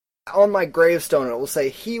on my gravestone it will say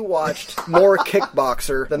he watched more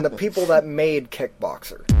Kickboxer than the people that made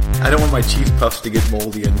Kickboxer. I don't want my cheese puffs to get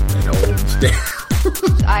moldy and old and stale.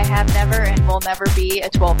 I have never and will never be a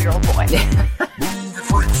 12-year-old boy.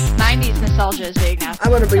 90s nostalgia is big now.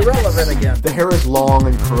 I'm going to be relevant again. The hair is long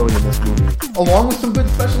and curly in this movie. Along with some good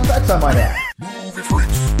special effects, I might add.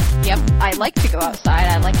 Yep, I like to go outside.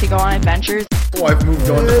 I like to go on adventures. Oh, I've moved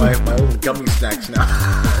on to my little gummy snacks now.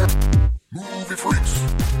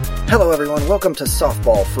 Hello everyone, welcome to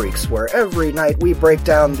Softball Freaks, where every night we break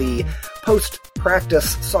down the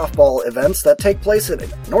post-practice softball events that take place in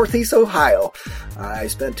Northeast Ohio. I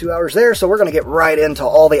spent 2 hours there, so we're going to get right into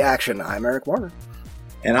all the action. I'm Eric Warner.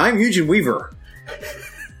 And I'm Eugene Weaver.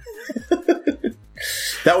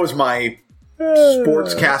 That was my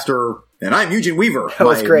sportscaster, and I'm Eugene Weaver. That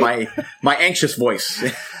was great. My anxious voice.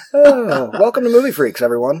 Welcome to Movie Freaks,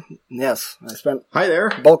 everyone. Yes, I spent Hi there.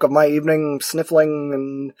 the bulk of my evening sniffling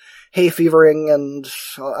and hay fevering and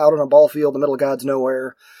out on a ball field in the middle of God's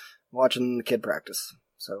nowhere watching the kid practice.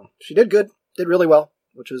 So she did good, did really well,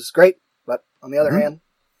 which was great. But on the other hand,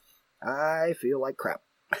 I feel like crap.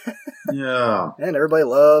 Yeah. And everybody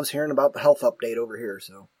loves hearing about the health update over here,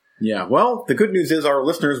 so. Yeah, well, the good news is our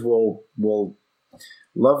listeners will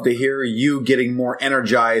love to hear you getting more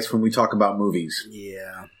energized when we talk about movies.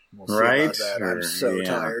 Yeah. We'll see Right? about that. I'm so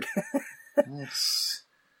tired.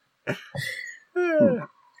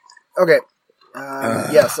 Okay.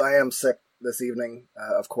 Yes, I am sick this evening,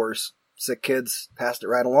 of course. Sick kids passed it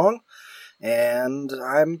right along. And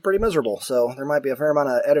I'm pretty miserable, so there might be a fair amount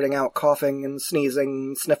of editing out coughing and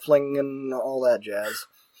sneezing, sniffling, and all that jazz.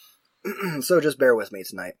 So just bear with me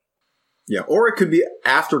tonight. Yeah, or it could be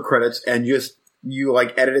after credits and just you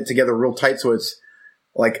like edit it together real tight so it's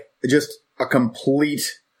like just a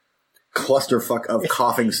complete clusterfuck of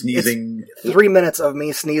coughing, sneezing. It's 3 minutes of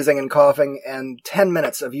me sneezing and coughing and 10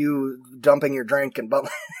 minutes of you dumping your drink and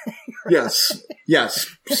bubbling. Yes.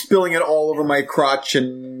 Spilling it all over my crotch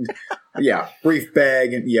and brief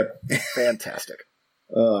bag and yep. Fantastic.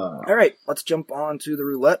 All right, let's jump on to the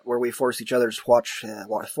roulette where we force each other's to watch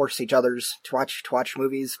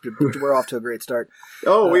movies. We're off to a great start.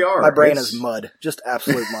 Oh, we are. My brain is mud, just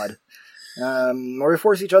absolute mud. Where we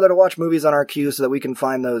force each other to watch movies on our cue so that we can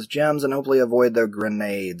find those gems and hopefully avoid the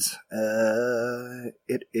grenades.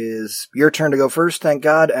 It is your turn to go first, thank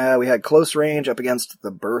God. We had Close Range up against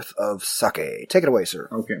The Birth of Sake. Take it away, sir.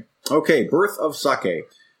 Okay, Birth of Sake.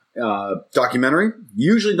 Documentary.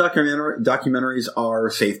 Usually documentaries are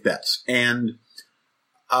safe bets. And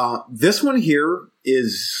this one here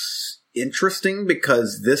is interesting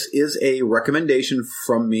because this is a recommendation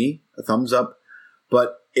from me, a thumbs up,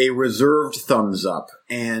 but a reserved thumbs up.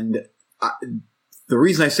 And the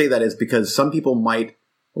reason I say that is because some people might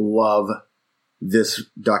love this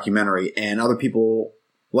documentary and other people,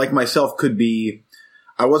 like myself, could be,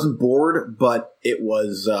 I wasn't bored, but it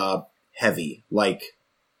was heavy, like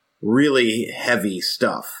really heavy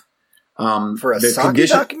stuff. For a sake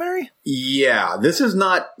documentary? Yeah, this is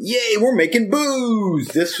not, yay, we're making booze!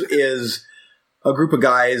 This is a group of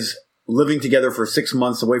guys living together for 6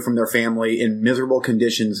 months away from their family in miserable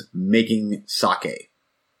conditions making sake.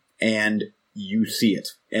 And you see it.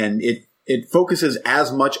 And it focuses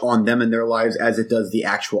as much on them and their lives as it does the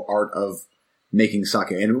actual art of making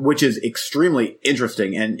sake, and which is extremely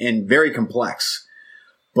interesting and very complex.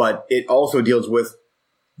 But it also deals with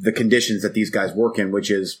the conditions that these guys work in, which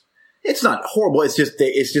is, it's not horrible. It's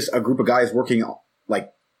just a group of guys working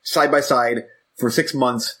like side by side for 6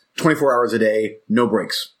 months, 24 hours a day, no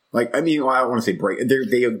breaks. Like, I mean, well, I don't want to say break.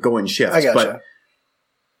 They go in shifts. I gotcha.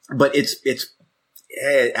 But it's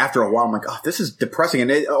after a while, I'm like, oh, this is depressing.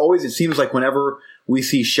 And it seems like whenever we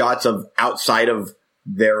see shots of outside of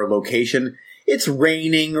their location, it's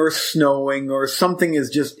raining or snowing or something is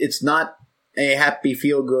just, it's not a happy,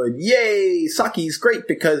 feel good, yay, sake's great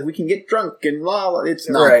because we can get drunk and la. It's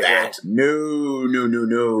not right, that. Right.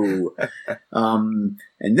 No.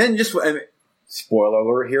 And then just, spoiler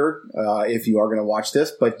alert here, if you are going to watch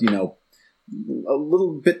this, but, you know, a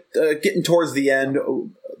little bit, getting towards the end,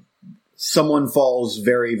 someone falls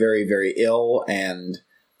very, very, very ill and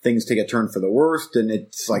things take a turn for the worst. And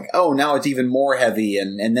it's like, oh, now it's even more heavy.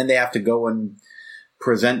 And then they have to go and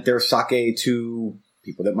present their sake to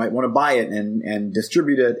people that might want to buy it and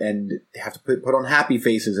distribute it and have to put on happy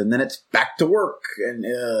faces. And then it's back to work. And,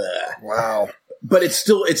 wow. But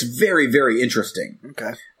it's very, very interesting.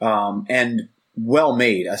 Okay. And well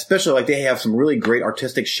made, especially like they have some really great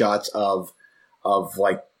artistic shots of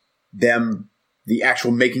like them, the actual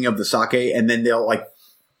making of the sake. And then they'll like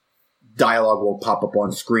dialogue will pop up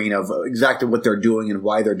on screen of exactly what they're doing and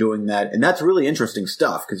why they're doing that. And that's really interesting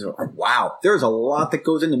stuff because, wow, there's a lot that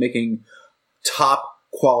goes into making top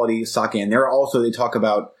quality sake. And they talk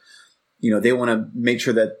about, they want to make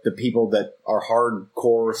sure that the people that are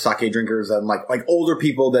hardcore sake drinkers and like older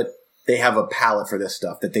people, that they have a palate for this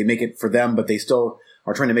stuff, that they make it for them, but they still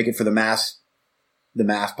are trying to make it for the mass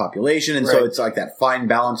population. And so it's like that fine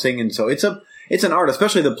balancing. And so it's an art,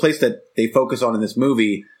 especially the place that they focus on in this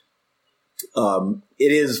movie.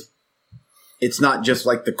 It's not just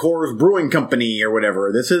like the Coors Brewing Company or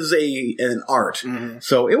whatever. This is an art. Mm-hmm.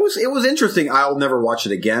 So it was interesting. I'll never watch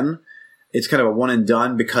it again. It's kind of a one and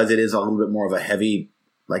done because it is a little bit more of a heavy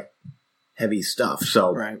stuff.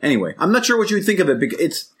 So anyway, I'm not sure what you would think of it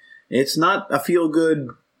because it's not a feel good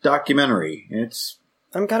documentary.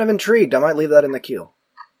 I'm kind of intrigued. I might leave that in the queue.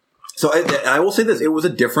 So I will say this: it was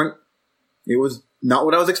not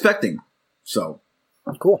what I was expecting. So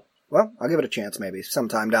cool. Well, I'll give it a chance maybe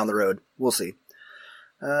sometime down the road. We'll see.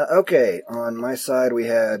 Okay, on my side we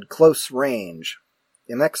had Close Range.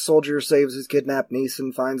 An ex-soldier saves his kidnapped niece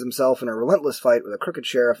and finds himself in a relentless fight with a crooked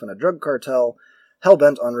sheriff and a drug cartel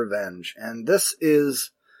hell-bent on revenge. And this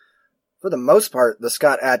is, for the most part, the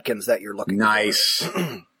Scott Adkins that you're looking for. Nice.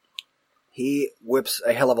 He whips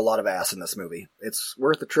a hell of a lot of ass in this movie. It's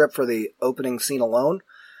worth the trip for the opening scene alone.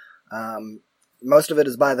 Most of it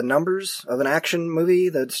is by the numbers of an action movie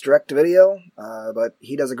that's direct-to-video, but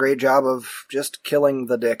he does a great job of just killing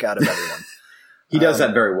the dick out of everyone. He does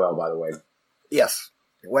that very well, by the way. Yes,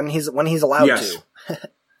 when he's allowed to.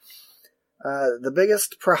 The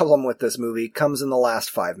biggest problem with this movie comes in the last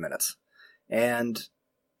 5 minutes, and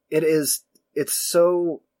it's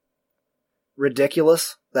so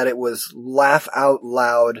ridiculous that it was laugh out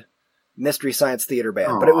loud Mystery Science Theater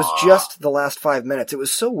Band. But it was just the last 5 minutes. It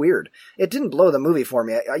was so weird. It didn't blow the movie for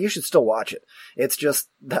me. You should still watch it. It's just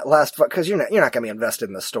that last, because you're not going to be invested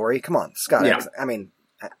in the story. Come on, Scott. Yeah. I mean,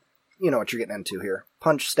 you know what you're getting into here.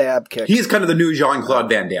 Punch, stab, kick. He's kind of the new Jean-Claude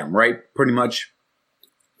Van Damme, right? Pretty much.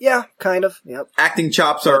 Yeah, kind of. Yep. Acting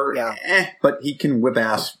chops are but he can whip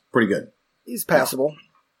ass pretty good. He's passable.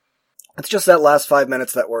 Yeah. It's just that last 5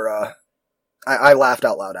 minutes that were, I laughed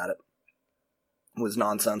out loud at it. It was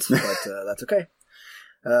nonsense, but that's okay.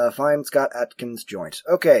 Fine Scott Adkins joint.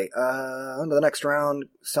 Okay, on to the next round.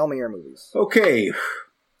 Sell me your movies. Okay.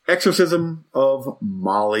 Exorcism of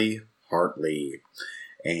Molly Hartley.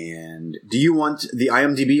 And do you want the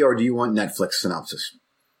IMDb or do you want Netflix synopsis?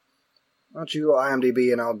 Why don't you go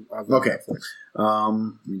IMDb and I'll go Netflix.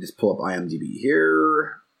 Let me just pull up IMDb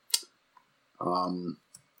here.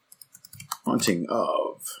 Haunting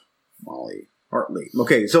of Molly Hartley.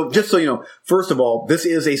 Okay, so just so you know, first of all, this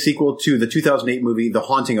is a sequel to the 2008 movie The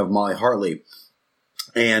Haunting of Molly Hartley.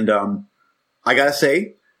 And I gotta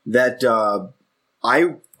say that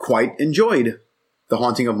I quite enjoyed The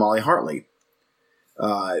Haunting of Molly Hartley.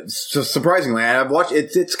 So surprisingly, I've watched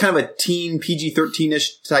it's kind of a teen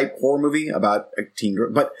PG-13-ish type horror movie about a teen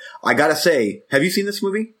girl. But I gotta say, have you seen this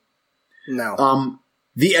movie? No.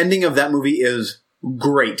 The ending of that movie is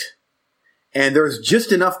great. And there's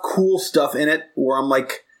just enough cool stuff in it where I'm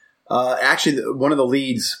like, actually, one of the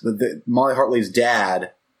leads, Molly Hartley's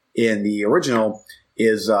dad in the original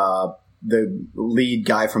is the lead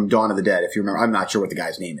guy from Dawn of the Dead. If you remember, I'm not sure what the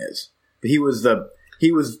guy's name is, but he was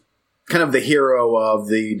kind of the hero of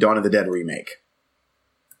the Dawn of the Dead remake.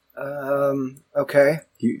 Okay.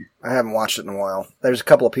 I haven't watched it in a while. There's a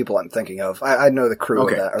couple of people I'm thinking of. I know the crew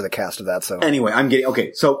of that, or the cast of that, so. Anyway,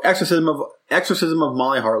 so Exorcism of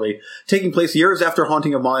Molly Hartley, taking place years after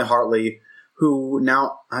Haunting of Molly Hartley, who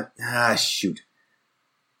now, shoot.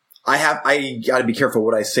 I gotta be careful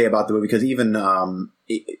what I say about the movie, because even,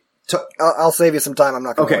 I'll save you some time. I'm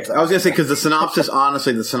not going to watch that. I was going to say, because the synopsis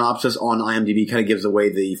on IMDb kind of gives away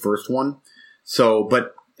the first one. So,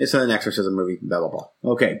 but it's an exorcism movie, blah, blah, blah.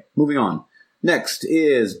 Okay, moving on. Next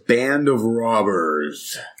is Band of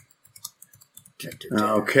Robbers.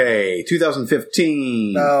 Okay,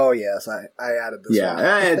 2015. Oh, yes, I added this one.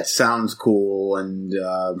 Yeah, it sounds cool, and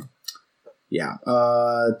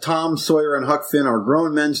Tom Sawyer and Huck Finn are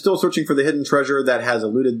grown men still searching for the hidden treasure that has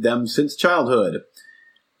eluded them since childhood.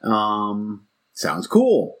 Sounds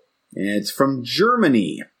cool. And it's from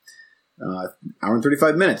Germany. Hour and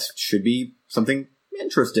 35 minutes. Should be something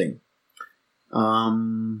interesting.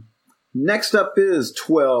 Next up is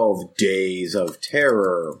 12 Days of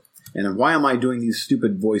Terror. And why am I doing these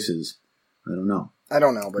stupid voices? I don't know.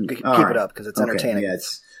 But keep it up because it's entertaining. Yeah,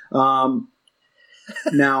 it's,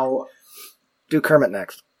 now, do Kermit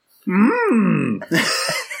next.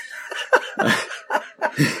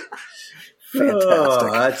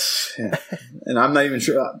 Fantastic. And I'm not even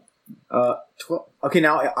sure. Okay,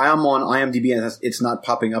 now I am on IMDb, and it's not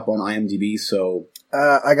popping up on IMDb, so...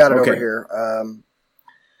 I got it Okay. over here.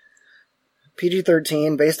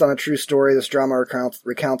 PG-13, based on a true story, this drama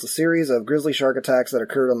recounts a series of grizzly shark attacks that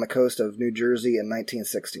occurred on the coast of New Jersey in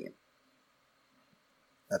 1916.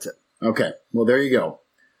 That's it. Okay, well, there you go.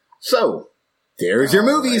 So, there's your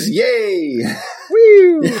movies. right. Yay!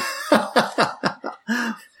 Woo!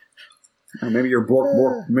 Maybe your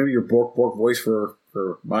Bork voice for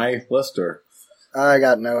my list, or... I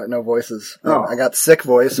got no voices. Oh. I got sick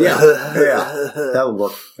voice. Yeah, that'll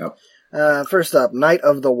work. Yep. First up, Night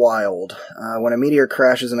of the Wild. When a meteor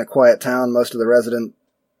crashes in a quiet town, most of the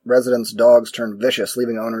residents' dogs turn vicious,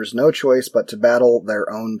 leaving owners no choice but to battle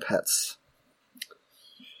their own pets.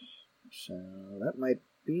 So that might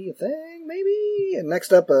be a thing, maybe? And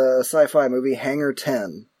next up, a sci-fi movie, Hangar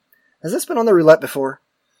 10. Has this been on the roulette before?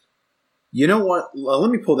 You know what?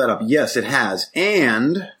 Let me pull that up. Yes, it has.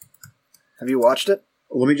 And Have you watched it?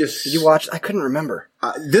 let me just... Did you watch? I couldn't remember.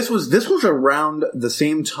 This was around the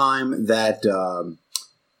same time that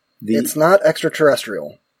It's not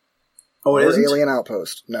Extraterrestrial. Oh, it or isn't? Alien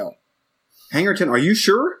Outpost. No. Hangar 10. Are you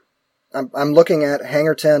sure? I'm looking at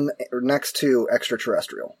Hangar 10 next to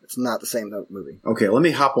Extraterrestrial. It's not the same movie. Okay, let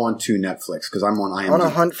me hop on to Netflix because I'm on IMDb. On a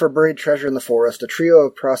hunt for buried treasure in the forest, a trio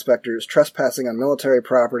of prospectors trespassing on military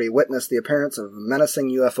property witness the appearance of a menacing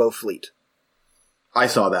UFO fleet. I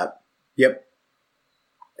saw that. Yep.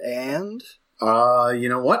 And? You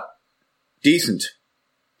know what? Decent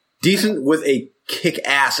with a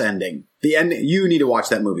kick-ass ending. The end. You need to watch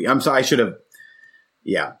that movie. I'm sorry. I should have.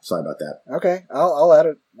 Yeah. Sorry about that. Okay, I'll add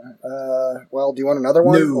it. Well, do you want another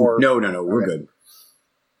one? No. We're Okay. good.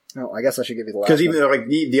 No, I guess I should give you the last Because one. even like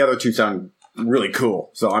the other two sound really cool,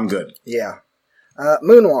 so I'm good. Yeah.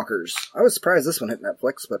 Moonwalkers. I was surprised this one hit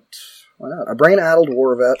Netflix, but why not? A brain-addled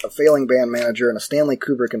war vet, a failing band manager, and a Stanley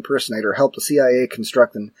Kubrick impersonator helped the CIA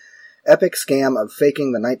construct an epic scam of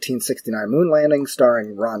faking the 1969 moon landing,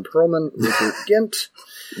 starring Ron Perlman, Rupert Gint,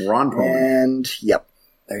 Ron Perlman. and yep,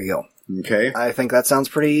 there you go. Okay. I think that sounds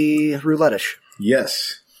pretty roulette-ish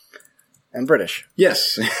Yes. and British.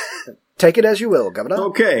 Yes. Take it as you will, Governor.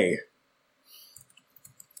 Okay.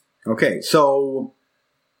 Okay. So.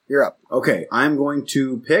 You're up. Okay, I'm going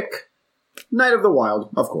to pick Night of the Wild,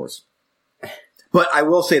 of course. But I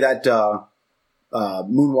will say that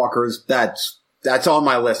Moonwalkers, that's on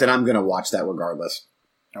my list, and I'm going to watch that regardless.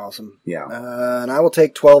 Awesome. Yeah. And I will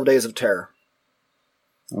take 12 Days of Terror.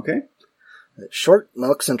 Okay. Short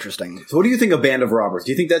looks interesting. So what do you think of Band of Robbers?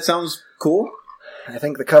 Do you think that sounds cool? I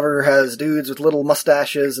think the cover has dudes with little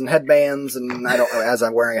mustaches and headbands, and I don't know, as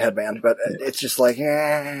I'm wearing a headband, but it's just like,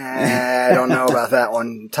 I don't know about that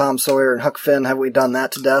one. Tom Sawyer and Huck Finn, have we done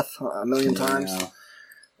that to death a million times? Yeah.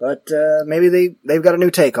 But maybe they've got a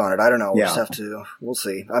new take on it. I don't know. We'll Yeah. just have to, we'll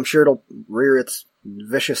see. I'm sure it'll rear its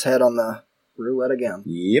vicious head on the roulette again.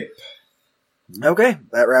 Yep. Okay,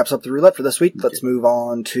 that wraps up the roulette for this week. Let's move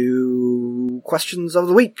on to questions of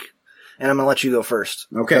the week. And I'm going to let you go first.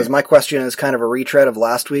 Okay. Because my question is kind of a retread of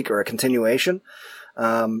last week or a continuation.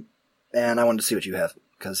 And I wanted to see what you have.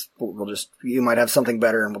 Because you might have something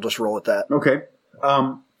better and we'll just roll with that. Okay.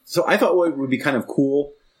 So I thought what would be kind of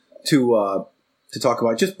cool to talk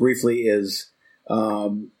about just briefly is,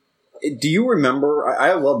 do you remember,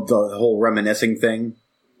 I love the whole reminiscing thing.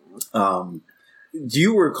 Do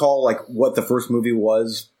you recall like what the first movie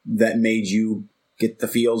was that made you get the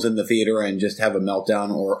feels in the theater and just have a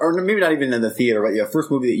meltdown, or maybe not even in the theater, but the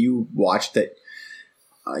first movie that you watched that,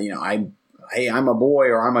 I'm a boy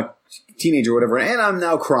or I'm a teenager or whatever, and I'm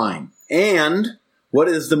now crying. And what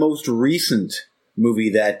is the most recent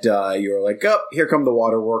movie that you're like, oh, here come the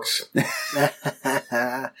waterworks?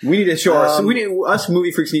 We need to show us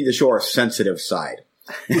movie freaks need to show our sensitive side.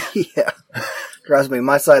 Yeah. Trust me,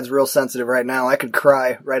 my side's real sensitive right now. I could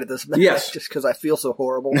cry right at this minute. Yes. Just because I feel so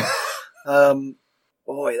horrible.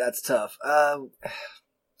 Boy, that's tough.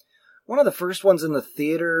 One of the first ones in the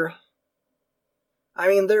theater. I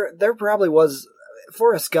mean, there probably was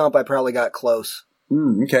Forrest Gump. I probably got close.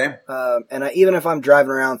 Okay. Even if I'm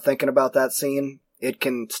driving around thinking about that scene, it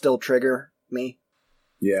can still trigger me.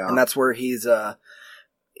 Yeah. And that's where he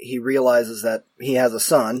realizes that he has a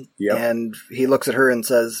son, Yep. and he looks at her and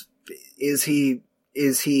says, "Is he?"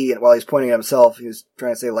 While he's pointing at himself, he was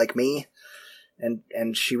trying to say, "Like me."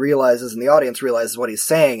 And she realizes, and the audience realizes what he's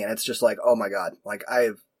saying, and it's just like, oh my god, like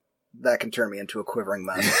that can turn me into a quivering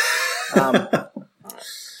mess.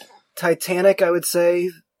 Titanic, I would say,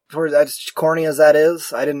 for as corny as that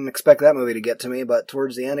is, I didn't expect that movie to get to me, but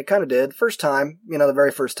towards the end, it kind of did. First time, the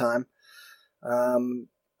very first time. And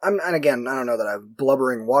again, I don't know that I've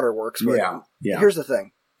blubbering waterworks, but Yeah. here's the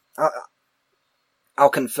thing. I'll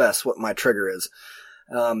confess what my trigger is.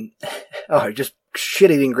 Just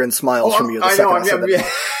shit-eating grin smiles from you the second I said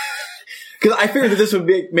that. Because I figured that this would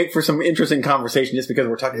make for some interesting conversation just because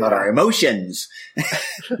we're talking about our emotions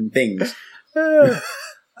and things. The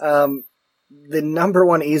number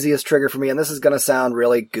one easiest trigger for me, and this is going to sound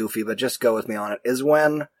really goofy, but just go with me on it, is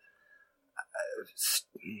when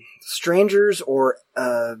strangers or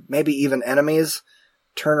maybe even enemies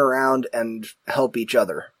turn around and help each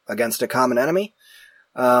other against a common enemy.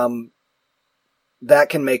 That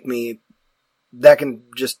can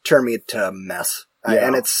just turn me to a mess. Yeah.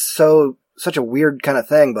 And it's such a weird kind of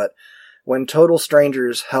thing, but when total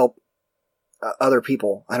strangers help other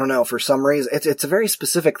people, I don't know, for some reason, it's a very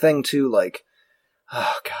specific thing too, like,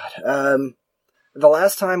 oh god. The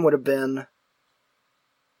last time would have been...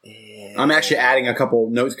 I'm actually adding a couple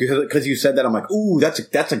notes because you said that. I'm like, ooh,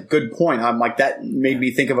 that's a good point. I'm like, that made me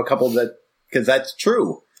think of a couple because that's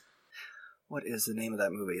true. What is the name of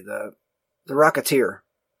that movie? The Rocketeer.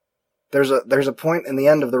 There's a point in the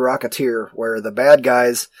end of The Rocketeer where the bad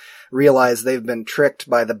guys realize they've been tricked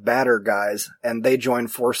by the badder guys and they join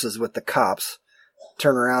forces with the cops,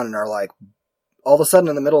 turn around and are like, all of a sudden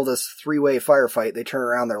in the middle of this 3-way firefight, they turn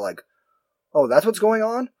around, they're like, oh, that's what's going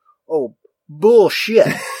on? Oh, bullshit.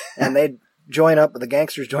 And they the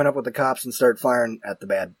gangsters join up with the cops and start firing at the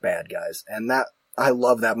bad guys. And I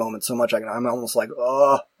love that moment so much. I'm almost like,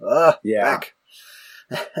 yeah. Back.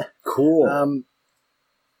 Cool.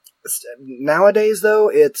 Nowadays, though,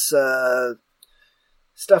 it's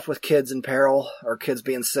stuff with kids in peril or kids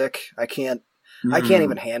being sick. I can't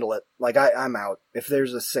even handle it. Like, I'm out. If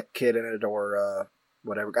there's a sick kid in it or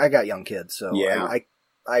whatever, I got young kids, so yeah.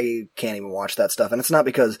 I can't even watch that stuff. And it's not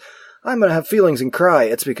because I'm going to have feelings and cry.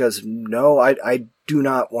 It's because, no, I do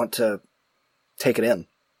not want to take it in.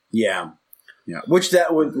 Yeah. Yeah. Which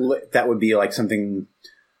that would be like something...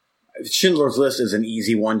 Schindler's List is an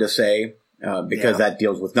easy one to say because that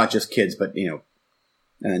deals with not just kids, but, an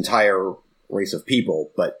entire race of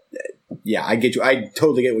people. But, yeah, I get you. I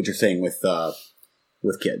totally get what you're saying with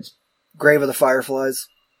kids. Grave of the Fireflies.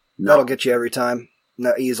 No. That'll get you every time.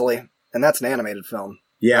 No, easily. And that's an animated film.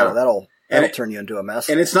 Yeah. That'll turn you into a mess.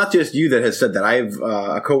 And it's not just you that has said that. I have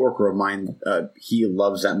a coworker of mine, he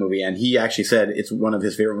loves that movie, and he actually said it's one of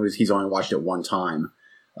his favorite movies. He's only watched it one time.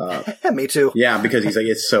 Me too. Yeah, because he's like,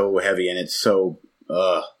 it's so heavy and it's so...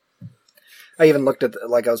 I even looked at, I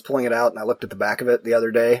was pulling it out, and I looked at the back of it the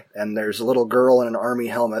other day, and there's a little girl in an army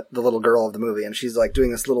helmet, the little girl of the movie, and she's like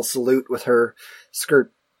doing this little salute with her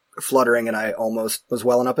skirt fluttering, and I almost was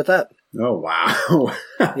welling up at that. Oh, wow.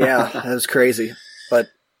 Yeah, that was crazy. But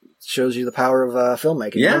it shows you the power of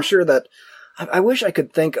filmmaking. Yeah. I'm sure that... I wish I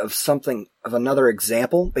could think of another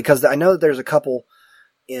example, because I know that there's a couple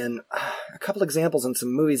examples in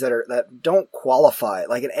some movies that don't qualify,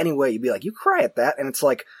 like in any way. You'd be like, you cry at that, and it's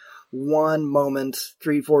like one moment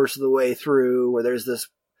 3/4 of the way through where there's this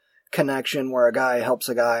connection where a guy helps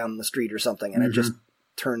a guy on the street or something, and it just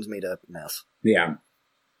turns me to mess. Yeah.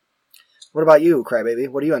 What about you, Crybaby?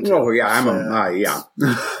 What are you into? Oh yeah, yeah.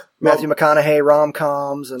 Matthew McConaughey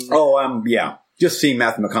rom-coms and yeah. Just seeing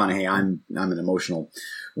Matthew McConaughey, I'm an emotional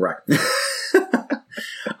wreck.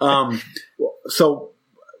 So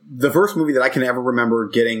the first movie that I can ever remember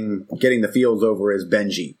getting the feels over is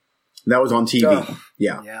Benji. That was on TV. Oh,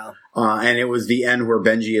 yeah. And it was the end where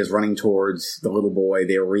Benji is running towards the little boy.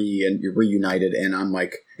 They're reunited, and I'm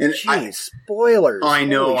like, spoilers. I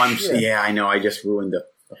know. I know. I just ruined the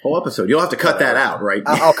whole episode. You'll have to cut that out, right?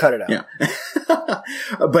 I'll cut it out. Yeah.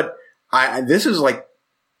 But this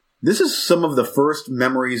is some of the first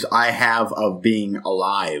memories I have of being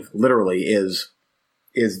alive. Literally, is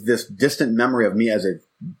this distant memory of me as a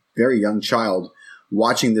very young child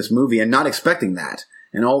watching this movie and not expecting that.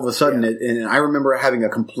 And all of a sudden, and I remember having a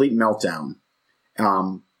complete meltdown.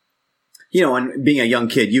 And being a young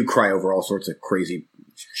kid, you cry over all sorts of crazy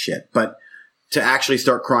shit. But to actually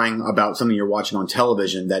start crying about something you're watching on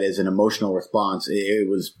television that is an emotional response, it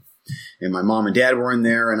was, and my mom and dad were in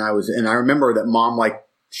there, and I remember that mom,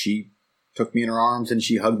 she took me in her arms and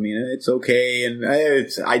she hugged me, and it's okay. And I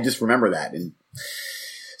just remember that. And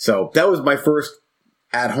so that was my first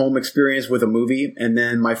at-home experience with a movie. And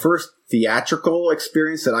then my first theatrical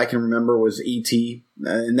experience that I can remember was E.T.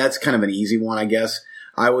 And that's kind of an easy one, I guess.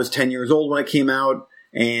 I was 10 years old when it came out.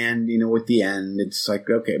 And, with the end, it's like,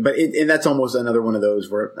 okay. But and that's almost another one of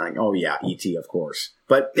those where, like, oh yeah, E.T., of course.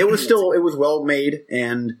 But it was it was well made.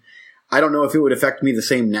 And I don't know if it would affect me the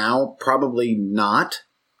same now. Probably not.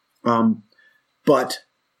 But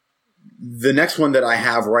the next one that I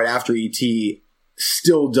have right after E.T.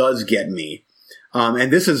 still does get me.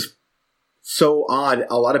 And this is so odd.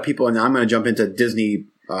 A lot of people, and I'm going to jump into Disney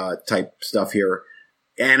type stuff here.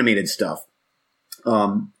 animated stuff.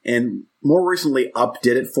 And more recently, Up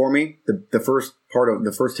did it for me. The first part of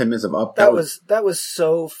the first 10 minutes of Up. That was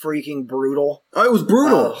so freaking brutal. Oh, it was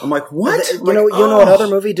brutal. I'm like, what? You know what other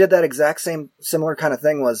movie did that exact similar kind of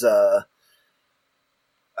thing was,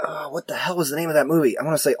 what the hell was the name of that movie? I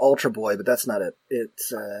want to say Ultra Boy, but that's not it.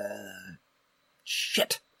 It's,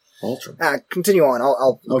 shit. Ultra. Continue on.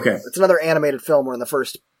 Okay. It's another animated film where in the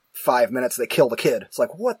first 5 minutes they kill the kid. It's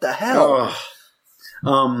like, what the hell?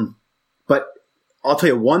 But I'll tell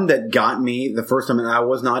you one that got me the first time, and I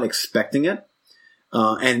was not expecting it.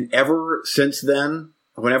 And ever since then,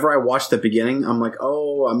 whenever I watch the beginning, I'm like,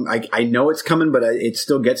 I know it's coming, but it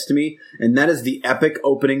still gets to me. And that is the epic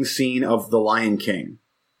opening scene of The Lion King.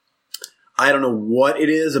 I don't know what it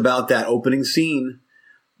is about that opening scene,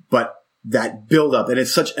 but that build up, and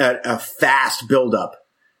it's such a fast build up.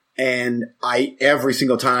 And every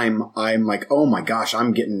single time I'm like, oh my gosh,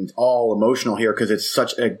 I'm getting all emotional here because it's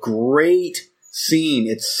such a great scene.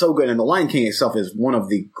 It's so good. And The Lion King itself is one of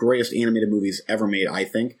the greatest animated movies ever made, I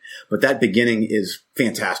think. But that beginning is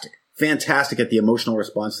fantastic. Fantastic at the emotional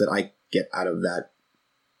response that I get out of that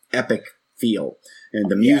epic feel. And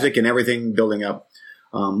the music and everything building up.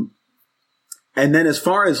 And then as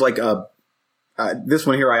far as like this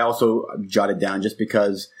one here, I also jotted down just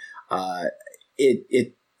because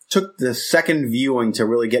it took the second viewing to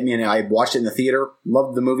really get me in. I watched it in the theater,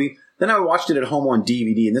 loved the movie. Then I watched it at home on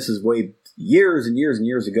DVD, and this is way years and years and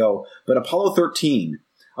years ago. But Apollo 13,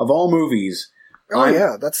 of all movies.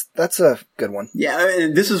 That's a good one. Yeah,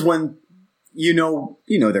 and this is when you know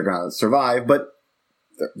they're going to survive, but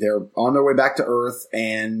they're on their way back to Earth,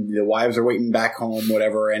 and the wives are waiting back home,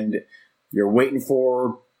 whatever, and you're waiting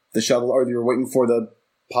for the shuttle, or you're waiting for the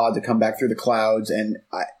pod to come back through the clouds, and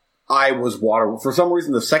I was for some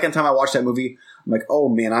reason, the second time I watched that movie, I'm like, oh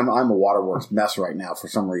man, I'm a waterworks mess right now for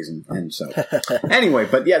some reason. And so, anyway,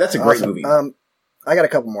 but yeah, that's a great movie. I got a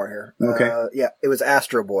couple more here. Okay. It was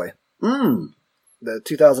Astro Boy. The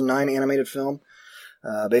 2009 animated film,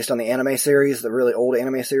 based on the anime series, the really old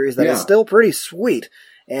anime series that is still pretty sweet.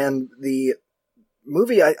 And the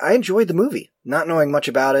movie, I enjoyed the movie, not knowing much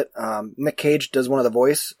about it. Nick Cage does one of the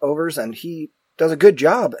voiceovers, and he does a good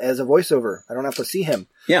job as a voiceover. I don't have to see him.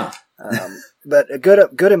 Yeah. But a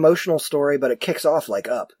good emotional story, but it kicks off like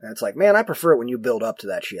Up. And it's like, man, I prefer it when you build up to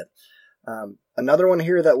that shit. Another one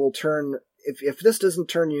here that will turn, if this doesn't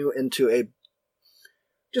turn you into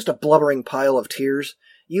just a blubbering pile of tears,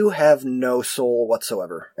 you have no soul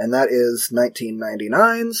whatsoever. And that is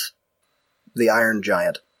 1999's The Iron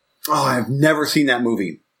Giant. Oh, I've never seen that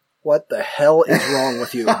movie. What the hell is wrong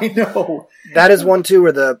with you? I know. That is one, too,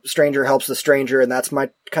 where the stranger helps the stranger, and that's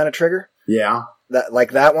my kind of trigger. Yeah.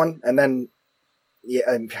 That one, and then,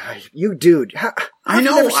 you dude, I've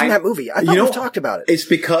never seen that movie. I thought we've talked about it. It's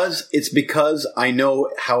because I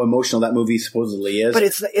know how emotional that movie supposedly is. But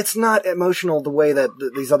it's not emotional the way that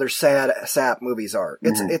these other sad sap movies are.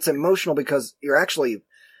 It's emotional because you're actually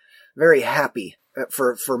very happy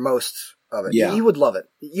for most of it. Yeah. You would love it.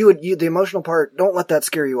 The emotional part, don't let that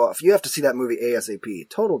scare you off. You have to see that movie ASAP.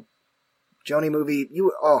 Total Joni movie.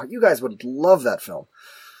 You guys would love that film.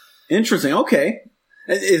 Interesting. Okay.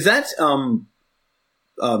 Is that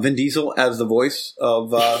Vin Diesel as the voice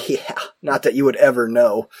of... Yeah. Not that you would ever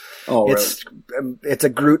know. Oh, It's a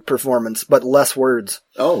Groot performance, but less words.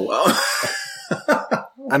 Oh, well.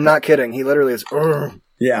 I'm not kidding. He literally is...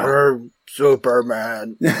 Yeah.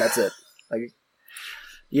 Superman. That's it. Like,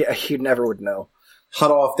 yeah, you never would know.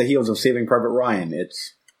 Hot off the heels of Saving Private Ryan.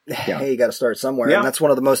 Hey, you got to start somewhere. Yeah. And that's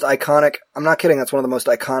one of the most iconic... I'm not kidding. That's one of the most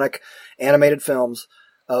iconic animated films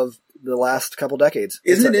of the last couple decades.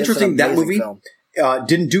 Isn't it interesting that movie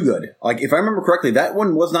didn't do good? Like, if I remember correctly, that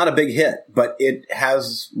one was not a big hit, but it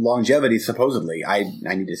has longevity, supposedly. I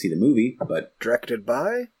need to see the movie, but... Directed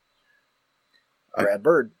by Brad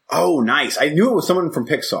Bird. Oh, nice. I knew it was someone from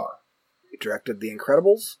Pixar. He directed The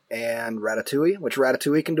Incredibles and Ratatouille, which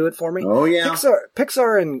Ratatouille can do it for me. Oh, yeah.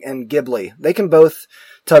 Pixar and Ghibli, they can both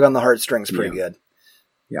tug on the heartstrings pretty good.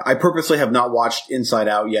 Yeah, I purposely have not watched Inside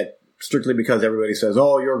Out yet, strictly because everybody says,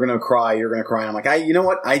 oh, you're going to cry. And I'm like, you know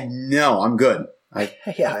what? I know. I'm good. I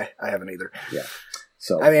haven't either. Yeah.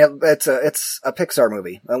 So I mean, it's a Pixar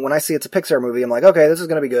movie. And when I see it's a Pixar movie, I'm like, okay, this is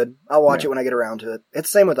going to be good. I'll watch it when I get around to it.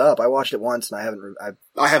 It's the same with Up. I watched it once and I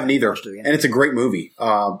haven't either. Watched it again. And it's a great movie.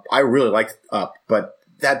 I really liked Up, but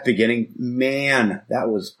that beginning, man, that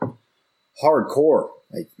was hardcore.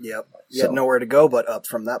 Yep. You had nowhere to go but up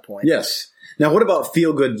from that point. Yes. Now, what about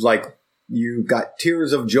feel good? Like, you got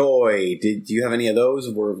tears of joy. Do you have any of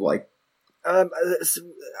those? Where like,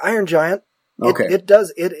 Iron Giant. Okay. It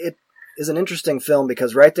does. It is an interesting film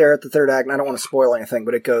because right there at the third act, and I don't want to spoil anything,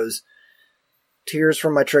 but it goes, tears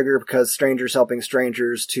from my trigger because strangers helping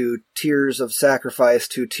strangers to tears of sacrifice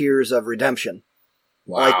to tears of redemption.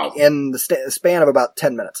 Wow. Like in the span of about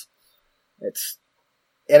 10 minutes.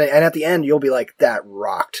 And at the end, you'll be like, that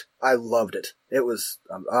rocked. I loved it. It was,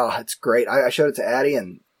 it's great. I showed it to Addie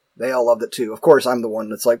and they all loved it too. Of course, I'm the one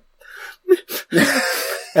that's like,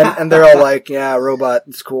 and they're all like, yeah, robot,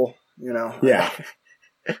 it's cool, you know. Yeah.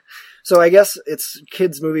 So I guess it's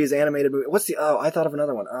kids' movies, animated movie. I thought of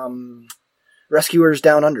another one. Rescuers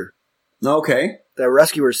Down Under. Okay. The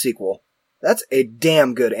Rescuers sequel. That's a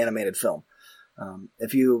damn good animated film. I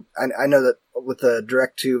know that with the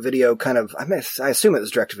direct-to-video kind of, I assume it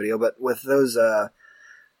was direct-to-video, but with those,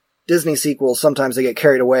 Disney sequels, sometimes they get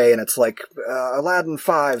carried away and it's like, Aladdin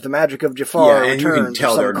 5, The Magic of Jafar returns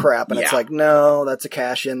or some crap. And it's like, no, that's a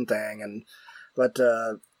cash-in thing. But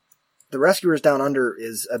The Rescuers Down Under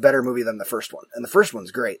is a better movie than the first one. And the first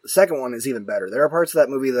one's great. The second one is even better. There are parts of that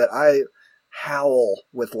movie that I howl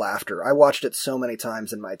with laughter. I watched it so many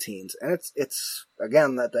times in my teens. And it's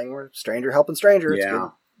again, that thing where stranger helping stranger. It's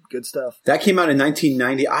good stuff. That came out in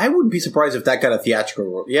 1990. I wouldn't be surprised if that got a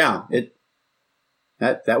theatrical. Yeah,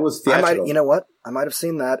 that was theatrical. You know what? I might have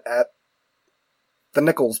seen that at the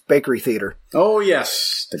Nichols Bakery Theater. Oh,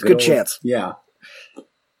 yes. Good chance. Yeah.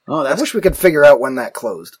 Oh, I wish we could figure out when that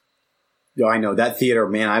closed. Oh, I know. That theater,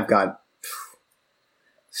 man, I've got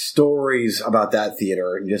stories about that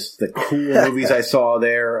theater and just the cool movies I saw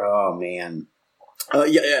there. Oh, man.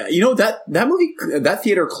 Yeah. You know, that movie, that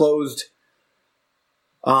theater closed.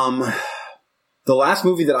 The last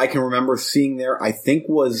movie that I can remember seeing there, I think,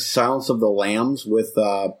 was Silence of the Lambs with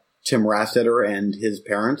Tim Rastetter and his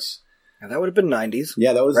parents. Yeah, that would have been 90s.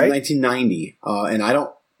 Yeah, that was right? 1990.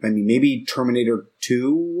 And maybe Terminator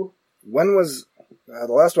 2? When was... the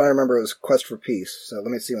last one I remember was Quest for Peace, so let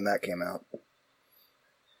me see when that came out.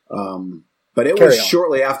 But it was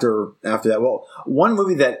shortly after that. Well, one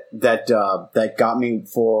movie that got me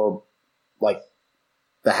for, like,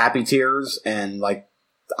 the happy tears and, like,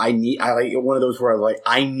 I like one of those where I was like,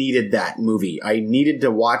 I needed that movie. I needed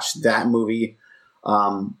to watch that movie.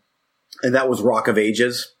 And that was Rock of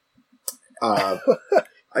Ages.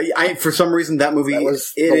 For some reason, that movie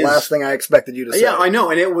was the last thing I expected you to say. Yeah, I know.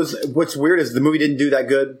 And what's weird is the movie didn't do that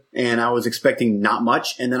good and I was expecting not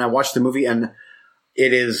much. And then I watched the movie and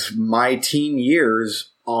it is my teen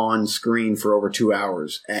years on screen for over 2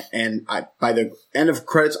 hours. And by the end of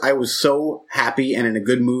credits, I was so happy and in a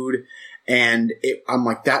good mood. And I'm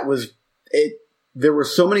like, that was it. There were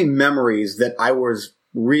so many memories that I was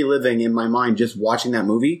reliving in my mind just watching that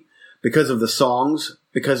movie because of the songs,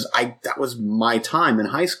 because that was my time in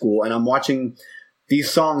high school. And I'm watching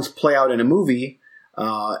these songs play out in a movie.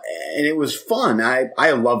 And it was fun.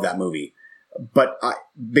 I love that movie, but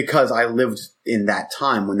because I lived in that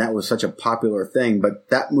time when that was such a popular thing, but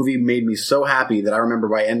that movie made me so happy that I remember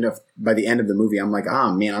by the end of the movie, I'm like,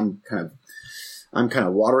 man, I'm kind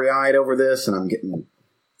of watery-eyed over this, and I'm getting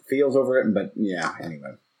feels over it. But yeah,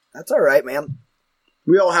 anyway, that's all right, man.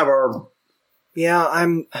 We all have our. Yeah,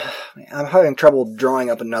 I'm having trouble drawing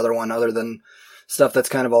up another one other than stuff that's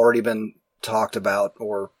kind of already been talked about,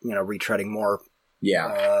 or retreading more.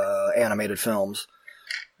 Yeah. Animated films.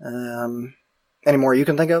 Any more you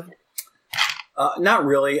can think of? Not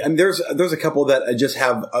really. I mean, there's a couple that just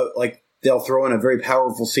have like they'll throw in a very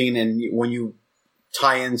powerful scene, and when you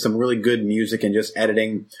tie in some really good music and just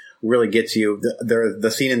editing really gets you. The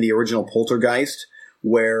scene in the original Poltergeist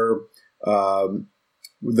where the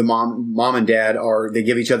mom and dad they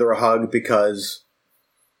give each other a hug because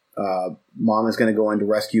mom is going to go in to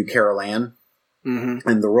rescue Carol Ann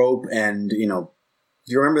and the rope, and do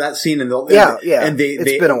you remember that scene? And yeah. And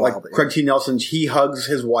it's been a while. Like Craig T. Nelson, he hugs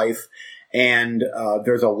his wife, and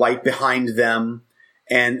there's a light behind them.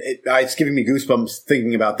 And it's giving me goosebumps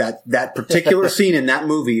thinking about that particular scene in that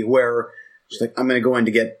movie where she's like, I'm going to go in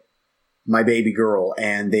to get my baby girl.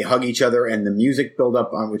 And they hug each other and the music build up,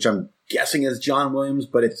 which I'm guessing is John Williams,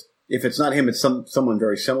 but if it's not him, it's someone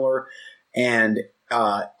very similar. And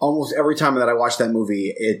almost every time that I watch that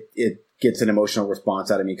movie, it gets an emotional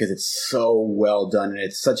response out of me because it's so well done. And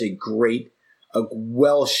it's such a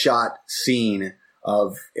well shot scene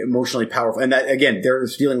of emotionally powerful. And that, again, they're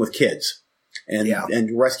dealing with kids.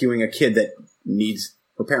 And rescuing a kid that needs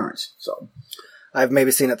her parents. So I've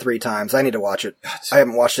maybe seen it 3 times. I need to watch it. I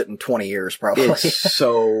haven't watched it in 20 years, probably. It's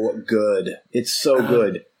so good. It's so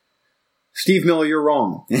good. Steve Miller, you're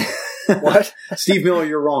wrong. What? Steve Miller,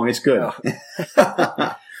 you're wrong. It's good.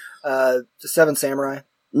 Oh. The Seven Samurai.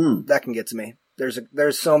 That can get to me.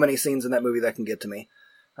 There's so many scenes in that movie that can get to me.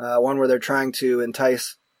 One where they're trying to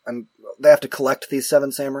entice, and they have to collect these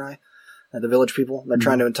 7 samurai. The village people. They're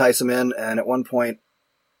trying to entice them in, and at one point,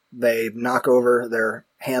 they knock over their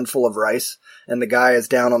handful of rice, and the guy is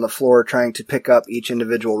down on the floor trying to pick up each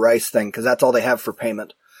individual rice thing, because that's all they have for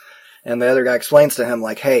payment. And the other guy explains to him,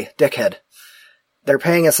 like, hey, dickhead, they're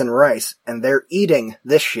paying us in rice, and they're eating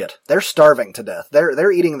this shit. They're starving to death.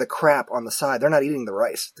 They're eating the crap on the side. They're not eating the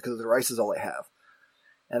rice, because the rice is all they have.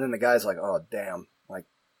 And then the guy's like, oh, damn. Like,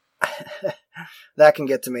 that can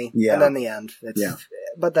get to me. Yeah. And then the end.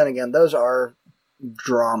 But then again, those are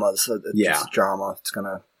dramas. So it's just drama.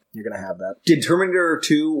 You're gonna have that. Did Terminator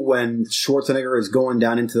 2, when Schwarzenegger is going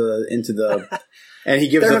down into the and he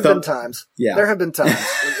gives there a have been times. Yeah. There have been times.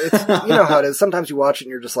 It's, you know how it is. Sometimes you watch it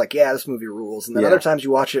and you're just like, yeah, this movie rules. And then other times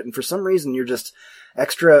you watch it and for some reason you're just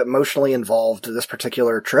extra emotionally involved to this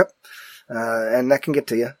particular trip. And that can get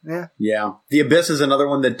to you. Yeah. Yeah. The Abyss is another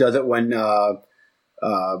one that does it when,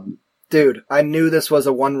 dude, I knew this was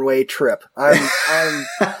a one-way trip. I'm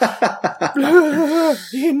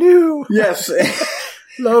you knew. Yes.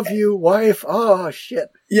 Love you, wife. Oh, shit.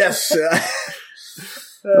 Yes.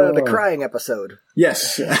 The crying episode.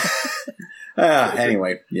 Yes.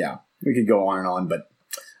 Anyway, yeah. We could go on and on, but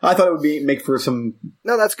I thought it would make for some...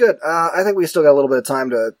 No, that's good. I think we still got a little bit of time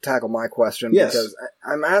to tackle my question. Yes. Because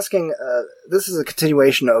I'm asking... this is a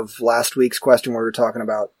continuation of last week's question where we were talking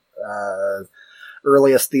about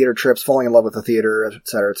earliest theater trips, falling in love with the theater, et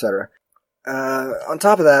cetera, et cetera. On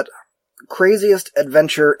top of that, craziest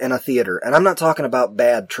adventure in a theater. And I'm not talking about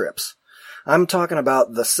bad trips. I'm talking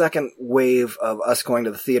about the second wave of us going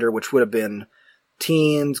to the theater, which would have been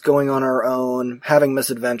teens, going on our own, having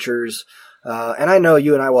misadventures. And I know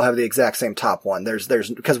you and I will have the exact same top one. There's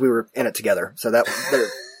because we were in it together. So that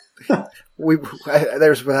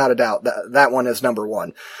there's without a doubt that one is number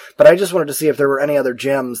one. But I just wanted to see if there were any other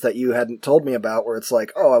gems that you hadn't told me about where it's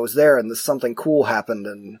like, oh, I was there and something cool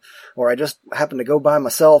happened, or I just happened to go by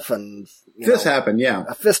myself and this happened, yeah.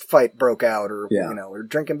 A fist fight broke out, or we're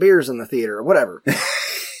drinking beers in the theater or whatever.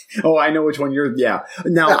 Oh, I know which one you're. Yeah.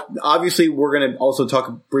 Now, obviously, we're going to also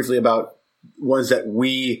talk briefly about ones that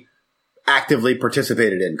we actively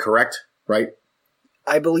participated in. Correct? Right?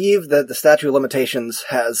 I believe that the statute of limitations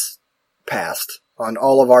has passed on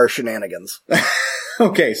all of our shenanigans.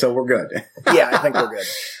 Okay, so we're good. Yeah, I think we're good.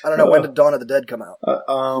 I don't know, when did Dawn of the Dead come out?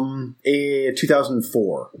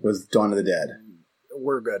 2004 was Dawn of the Dead.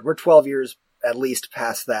 We're good. We're 12 years at least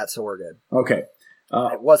past that, so we're good. Okay.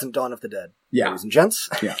 It wasn't Dawn of the Dead. Yeah. Ladies and gents.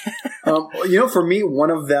 Yeah. For me, one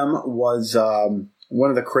of them was one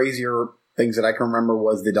of the crazier things that I can remember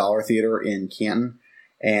was the Dollar Theater in Canton.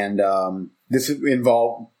 And this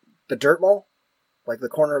involved... The Dirt Mall? Like the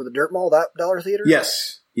corner of the Dirt Mall, that Dollar Theater?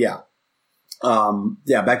 Yes. Yeah.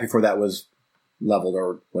 Back before that was leveled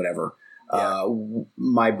or whatever. Yeah.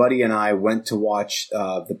 My buddy and I went to watch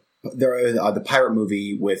the pirate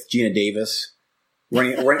movie with Gina Davis.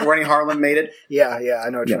 Rennie Harlan made it. Yeah, I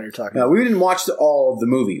know which one you're talking about. We didn't watch all of the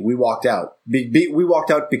movie. We walked out. We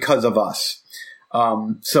walked out because of us.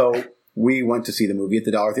 So we went to see the movie at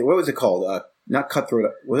the Dollar Theater. What was it called? Not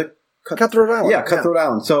Cutthroat. Was it Cutthroat Island? Yeah, Cutthroat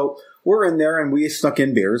Island. So we're in there and we snuck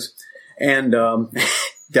in beers and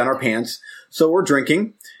down our pants. So we're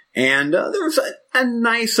drinking and there's a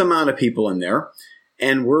nice amount of people in there,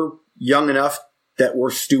 and we're young enough that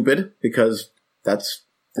we're stupid because that's.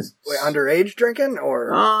 Wait, underage drinking or?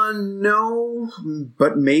 No,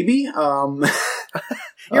 but maybe.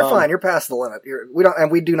 You're fine. You're past the limit.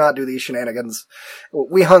 We do not do these shenanigans.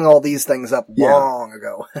 We hung all these things up long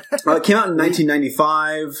ago. It came out in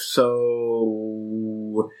 1995,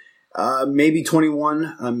 so maybe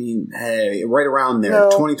 21. I mean, hey, right around there,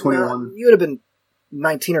 2021. You would have been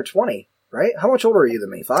 19 or 20, right? How much older are you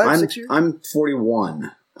than me? 6 years? I'm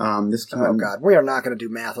 41. God, we are not going to do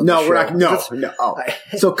math on this show. We're not. No. Oh.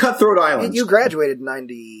 So Cutthroat Island. You graduated in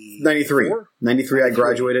 93. 93, I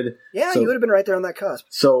graduated. Yeah, you would have been right there on that cusp.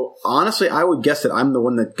 So honestly, I would guess that I'm the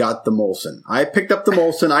one that got the Molson. I picked up the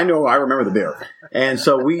Molson. I remember the beer. And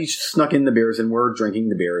so we snuck in the beers and we're drinking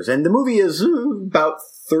the beers. And the movie is about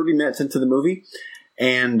 30 minutes into the movie.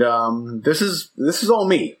 And this is all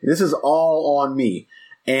me. This is all on me.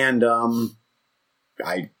 And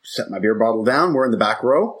I set my beer bottle down. We're in the back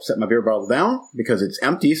row. Set my beer bottle down because it's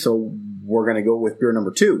empty. So we're going to go with beer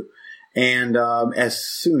number 2. And as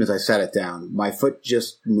soon as I sat it down, my foot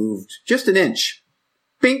just moved just an inch.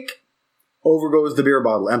 Bink! Over goes the beer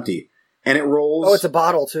bottle, empty. And it rolls. Oh, it's a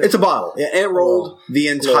bottle too. It's a bottle. And it rolled the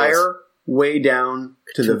entire way down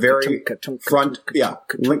to the very front. Yeah.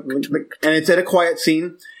 And it's at a quiet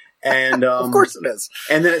scene. And of course it is.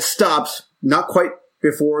 And then it stops not quite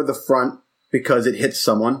before the front, because it hits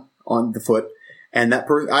someone on the foot, and that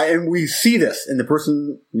person, and we see this, and the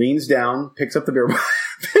person leans down, picks up the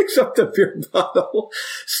picks up the beer bottle,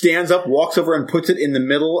 stands up, walks over and puts it in the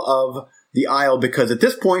middle of the aisle because at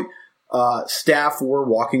this point, staff were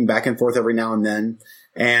walking back and forth every now and then.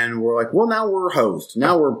 And we're like, well, now we're hosed.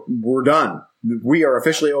 Now we're done. We are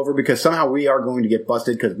officially over because somehow we are going to get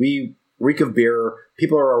busted because we reek of beer.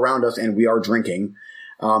 People are around us and we are drinking.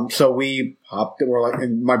 So we hopped. We're like,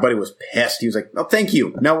 and my buddy was pissed. He was like, "Oh, thank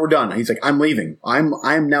you. Now we're done." He's like, "I'm leaving.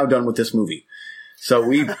 I'm now done with this movie." So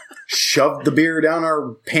we shoved the beer down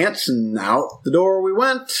our pants and out the door we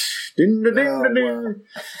went. Ding, ding, ding, ding.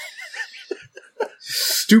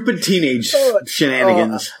 Stupid teenage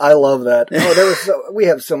shenanigans. I love that. We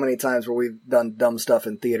have so many times where we've done dumb stuff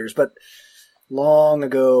in theaters, but long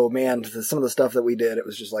ago, man, some of the stuff that we did, it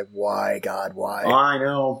was just like, why, God, why? I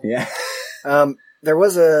know. Yeah. There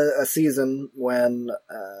was a season when,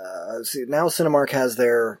 now Cinemark has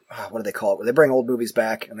their, what do they call it? Where they bring old movies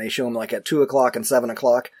back and they show them like at 2 o'clock and 7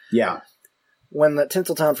 o'clock. Yeah. When the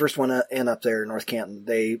Tinseltown first went in up there in North Canton,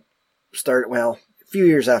 they started, a few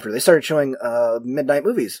years after, they started showing midnight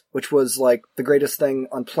movies, which was like the greatest thing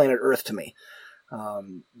on planet Earth to me.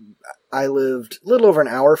 I lived a little over an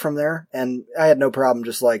hour from there, and I had no problem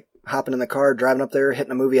just like hopping in the car, driving up there,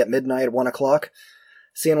 hitting a movie at midnight at 1 o'clock,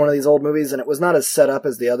 seeing one of these old movies, and it was not as set up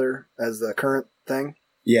as the current thing.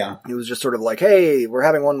 Yeah. It was just sort of like, hey, we're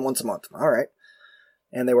having one once a month. All right.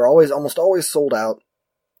 And they were almost always sold out,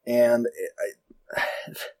 and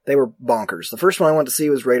they were bonkers. The first one I went to see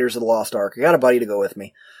was Raiders of the Lost Ark. I got a buddy to go with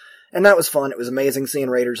me, and that was fun. It was amazing seeing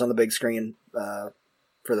Raiders on the big screen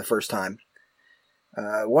for the first time.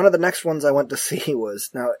 One of the next ones I went to see was,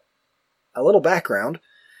 now, a little background,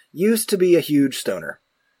 used to be a huge stoner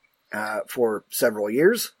for several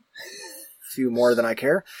years, a few more than I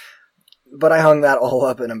care, but I hung that all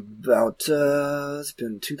up in about, it's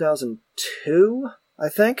been 2002, I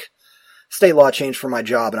think. State law changed for my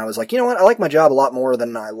job, and I was like, you know what, I like my job a lot more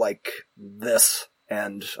than I like this,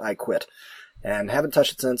 and I quit. And haven't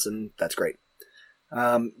touched it since, and that's great.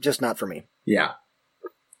 Just not for me. Yeah.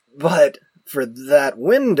 But for that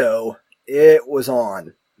window, it was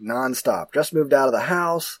on nonstop. Just moved out of the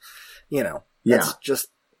house. That's just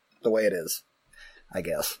the way it is, I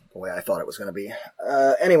guess. The way I thought it was going to be.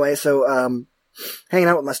 Anyway, so hanging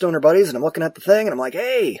out with my stoner buddies, and I'm looking at the thing, and I'm like,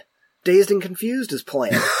 hey, Dazed and Confused is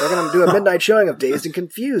playing. They're going to do a midnight showing of Dazed and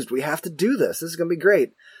Confused. We have to do this. This is going to be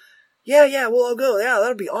great. Yeah, well, I'll go. Yeah,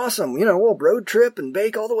 that'll be awesome. We'll road trip and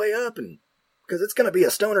bake all the way up, and because it's going to be a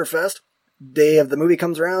stoner fest. Day of the movie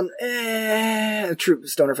comes around, true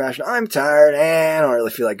stoner fashion. I'm tired, I don't really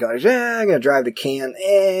feel like going. I'm going to drive to Canton,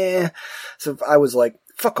 So I was like,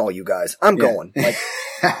 fuck all you guys. I'm going.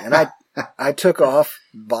 And I took off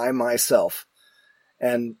by myself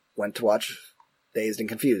and went to watch Dazed and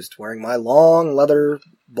Confused, wearing my long leather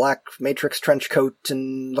black Matrix trench coat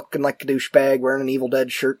and looking like a douchebag, wearing an Evil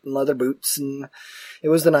Dead shirt and leather boots, and it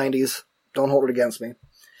was the 90s. Don't hold it against me.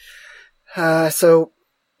 So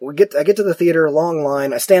I get to the theater, long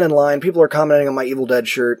line. I stand in line. People are commenting on my Evil Dead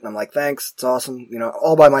shirt, and I'm like, thanks, it's awesome.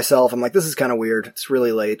 All by myself. I'm like, this is kind of weird. It's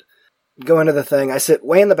really late. Go into the thing. I sit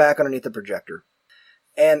way in the back underneath the projector.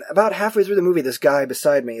 And about halfway through the movie, this guy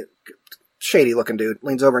beside me, shady looking dude,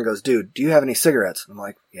 leans over and goes, dude, do you have any cigarettes? I'm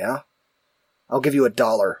like, yeah. I'll give you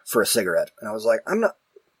 $1 for a cigarette. And I was like,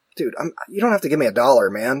 you don't have to give me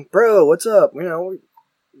 $1, man. Bro, what's up?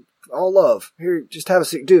 All love. Here, just have a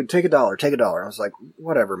cigarette. Dude, take $1. I was like,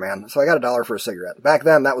 whatever, man. So I got $1 for a cigarette. Back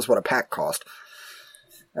then, that was what a pack cost.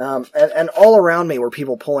 And all around me were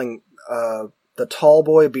people pulling the tall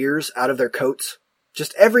boy beers out of their coats.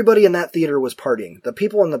 Just everybody in that theater was partying. The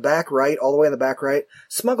people in the back right, all the way in the back right,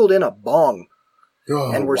 smuggled in a bong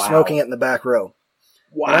and were smoking it in the back row.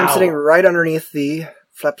 Wow. And I'm sitting right underneath the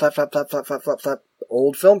flap,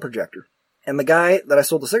 old film projector. And the guy that I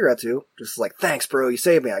sold the cigarette to, just like, thanks, bro, you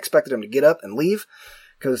saved me. I expected him to get up and leave,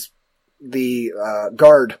 because the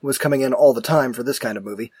guard was coming in all the time for this kind of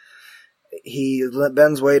movie. He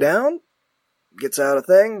bends way down, gets out a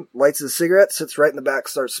thing, lights his cigarette, sits right in the back,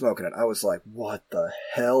 starts smoking it. I was like, what the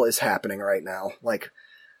hell is happening right now? Like,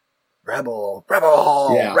 rebel.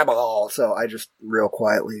 So I just real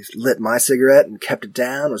quietly lit my cigarette and kept it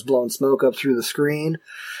down, was blowing smoke up through the screen,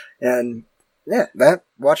 and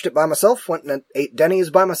watched it by myself, went and ate Denny's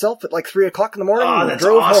by myself at like 3 o'clock in the morning and that's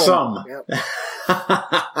drove awesome. home. Yep.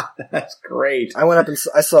 That's great. I went up and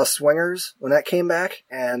I saw Swingers when that came back,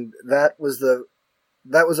 and that was a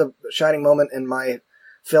shining moment in my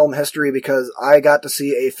film history, because I got to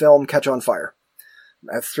see a film catch on fire.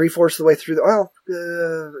 At 3/4 of the way through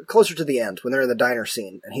closer to the end, when they're in the diner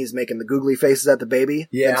scene, and he's making the googly faces at the baby.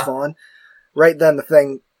 Yeah. Vince Vaughn. Right then, the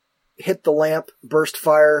thing hit the lamp, burst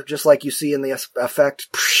fire, just like you see in the effect,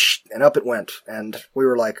 and up it went. And we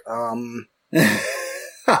were like,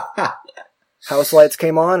 house lights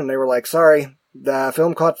came on, and they were like, sorry, the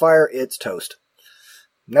film caught fire, it's toast.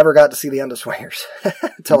 Never got to see the end of Swingers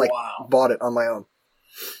until I bought it on my own.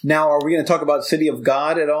 Now, are we going to talk about City of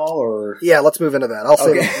God at all, or? Yeah, let's move into that. I'll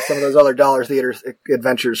save some of those other dollar theater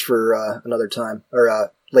adventures for another time,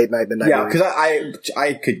 or late night, midnight. Yeah, because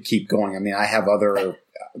I could keep going. I mean, I have other.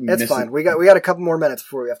 That's fine. We got a couple more minutes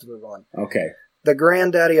before we have to move on. Okay. The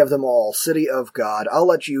granddaddy of them all, City of God. I'll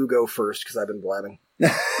let you go first because I've been blabbing.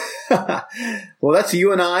 Well, that's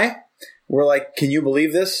you and I. We're like, can you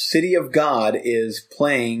believe this? City of God is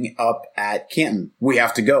playing up at Canton. We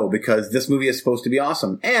have to go because this movie is supposed to be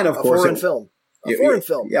awesome. And of course, foreign film. A foreign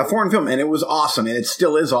film. Yeah, foreign film. And it was awesome. And it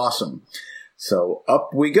still is awesome. So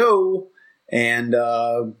up we go. And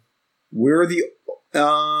we're the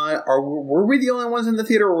were we the only ones in the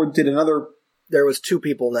theater, or did another? There was 2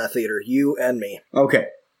 people in that theater, you and me. Okay.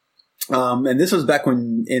 And this was back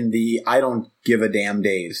when in the I don't give a damn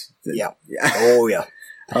days. Yeah. Oh yeah.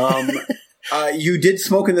 You did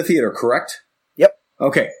smoke in the theater, correct? Yep.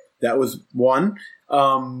 Okay, that was one.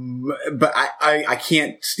 But I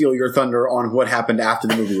can't steal your thunder on what happened after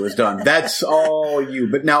the movie was done. That's all you.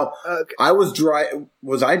 But now, I was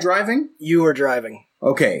was I driving? You were driving.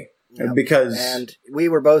 Okay, Yep. Because and we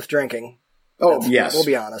were both drinking. Yes, we'll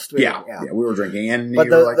be honest. We were drinking, and but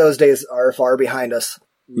those days are far behind us.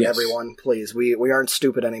 Yes. Everyone, please, we aren't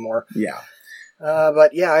stupid anymore. Yeah.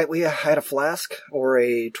 But yeah, I had a flask or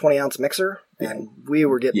a 20-ounce mixer, and we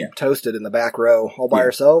were getting toasted in the back row all by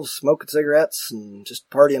ourselves, smoking cigarettes and just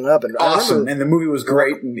partying up. And awesome, and the movie was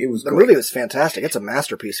great. And it was the movie was fantastic. It's a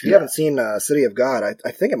masterpiece. If you haven't seen City of God,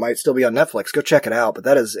 I think it might still be on Netflix. Go check it out. But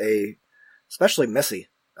that is especially Missy.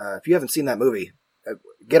 If you haven't seen that movie,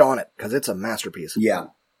 get on it because it's a masterpiece. Yeah.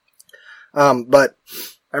 But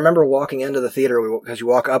I remember walking into the theater because you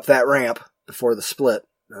walk up that ramp before the split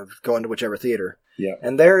of going to whichever theater. Yeah.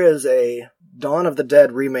 And there is a Dawn of the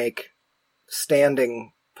Dead remake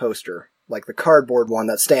standing poster, like the cardboard one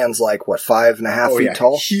that stands like, 5.5 feet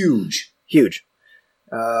tall? Huge.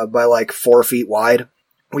 By like 4 feet wide.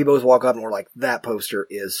 We both walk up and we're like, that poster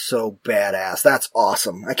is so badass. That's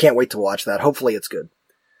awesome. I can't wait to watch that. Hopefully it's good.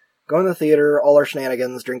 Go in the theater, all our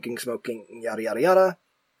shenanigans, drinking, smoking, yada, yada, yada.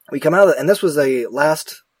 We come out of it, and this was the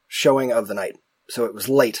last showing of the night. So it was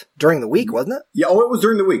late. During the week, wasn't it? Yeah, it was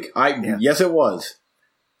during the week. Yes, it was.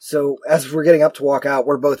 So as we're getting up to walk out,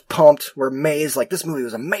 we're both pumped. We're amazed. Like, this movie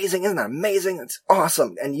was amazing. Isn't that amazing? It's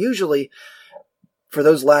awesome. And usually, for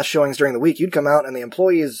those last showings during the week, you'd come out and the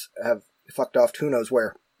employees have fucked off to who knows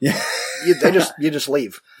where. Yeah. You just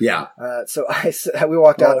leave. Yeah. So we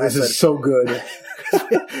walked out. And this is so good.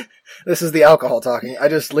 This is the alcohol talking. I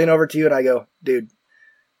just lean over to you and I go, dude,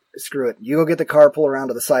 screw it. You go get the car, pull around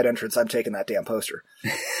to the side entrance. I'm taking that damn poster.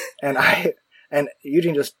 And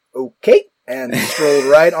Eugene just, okay, and strolled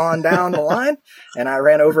right on down the line. And I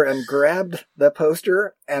ran over and grabbed the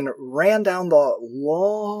poster and ran down the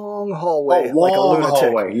long hallway like a lunatic.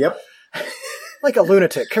 Hallway. Yep. Like a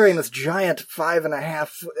lunatic, carrying this giant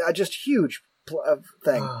 5.5, just huge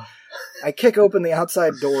thing. I kick open the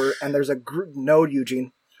outside door, and there's a group, no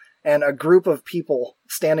Eugene, and a group of people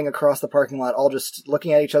standing across the parking lot, all just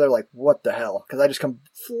looking at each other like, what the hell? Because I just come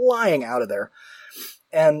flying out of there.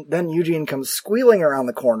 And then Eugene comes squealing around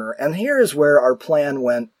the corner, and here is where our plan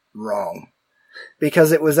went wrong.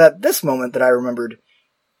 Because it was at this moment that I remembered,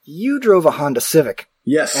 you drove a Honda Civic.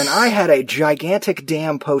 Yes. And I had a gigantic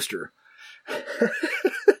damn poster.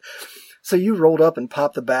 So you rolled up and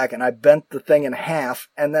popped the back, and I bent the thing in half,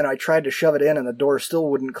 and then I tried to shove it in, and the door still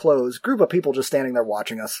wouldn't close. Group of people just standing there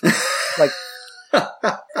watching us. So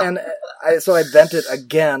I bent it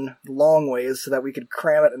again, long ways, so that we could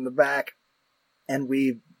cram it in the back. And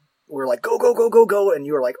we were like, go, go, go, go, go, and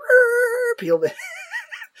you were like, peeled it.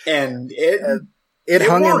 And it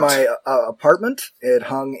hung worked. In my apartment. It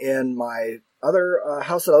hung in my other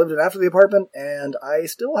house that I lived in after the apartment, and I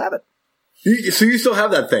still have it. So you still have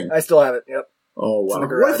that thing? I still have it, yep. Oh, wow.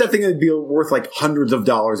 What if that thing would be worth like hundreds of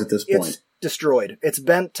dollars at this point? It's destroyed. It's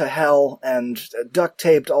bent to hell and duct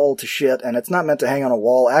taped all to shit, and it's not meant to hang on a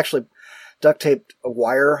wall. I actually duct taped a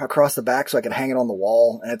wire across the back so I could hang it on the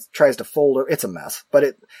wall, and it tries to fold. It's a mess.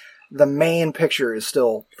 But the main picture is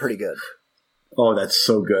still pretty good. Oh, that's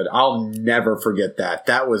so good. I'll never forget that.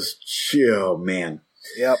 That was, oh, man.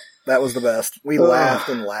 Yep, that was the best. We laughed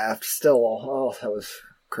and laughed. Still, that was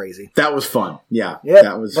crazy. That was fun. Yeah.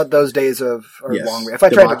 That was. But those days are long. If I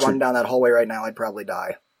tried to run down that hallway right now, I'd probably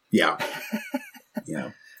die. Yeah.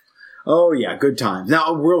 Yeah. Oh yeah, good times.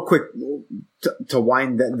 Now, real quick to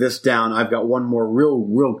wind this down, I've got one more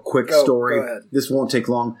real quick story. Go ahead. This won't take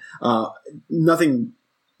long. Nothing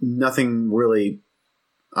nothing really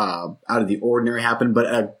out of the ordinary happened, but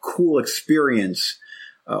a cool experience.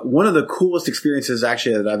 One of the coolest experiences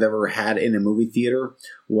actually that I've ever had in a movie theater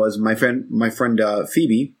was my friend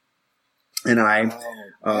Phoebe and I,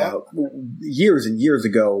 years and years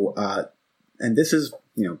ago. And this is,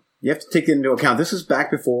 you have to take it into account. This is back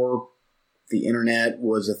before the internet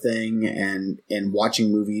was a thing and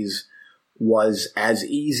watching movies was as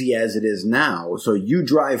easy as it is now. So you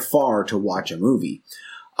drive far to watch a movie.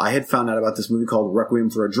 I had found out about this movie called Requiem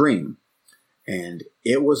for a Dream, and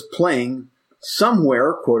it was playing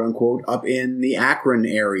somewhere, quote unquote, up in the Akron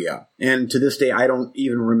area. And to this day, I don't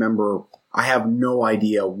even remember. I have no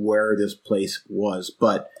idea where this place was,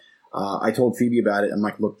 but I told Phoebe about it. I'm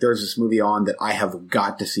like, look, there's this movie on that I have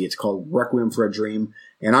got to see. It's called Requiem for a Dream,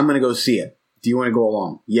 and I'm going to go see it. Do you want to go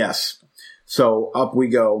along? Yes. So up we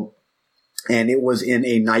go, and it was in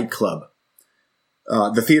a nightclub.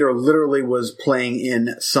 The theater literally was playing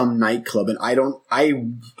in some nightclub, and I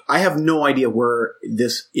have no idea where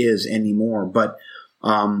this is anymore, but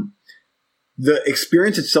the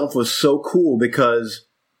experience itself was so cool because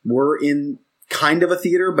we're in kind of a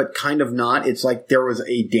theater, but kind of not. It's like there was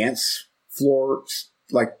a dance floor,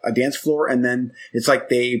 and then it's like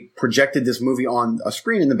they projected this movie on a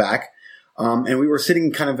screen in the back, and we were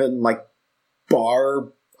sitting kind of in like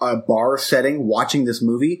a bar setting watching this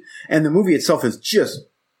movie, and the movie itself is just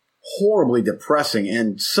horribly depressing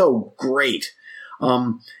and so great.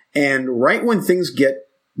 And right when things get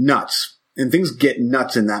nuts, and things get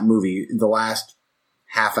nuts in that movie, the last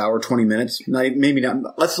half hour, 20 minutes, maybe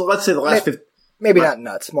not, let's say the last 50. Maybe not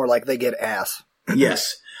nuts, more like they get ass.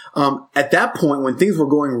 Yes. At that point, when things were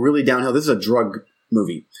going really downhill, this is a drug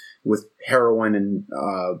movie with heroin and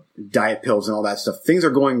diet pills and all that stuff. Things are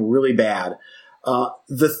going really bad.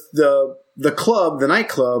 The club, the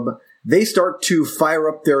nightclub, they start to fire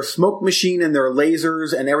up their smoke machine and their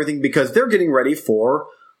lasers and everything because they're getting ready for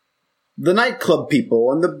the nightclub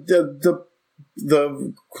people and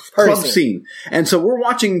the club scene. And so we're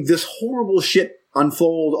watching this horrible shit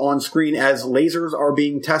unfold on screen as lasers are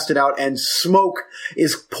being tested out and smoke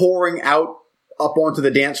is pouring out up onto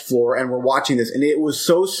the dance floor, and we're watching this, and it was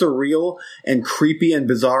so surreal and creepy and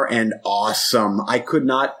bizarre and awesome. I could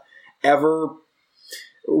not ever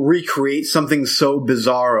recreate something so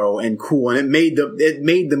bizarro and cool, and it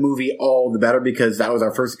made the movie all the better because that was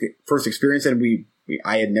our first experience, and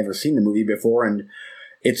I had never seen the movie before, and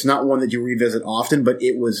it's not one that you revisit often, but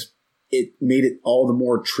it made it all the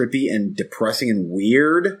more trippy and depressing and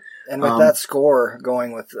weird. And with that score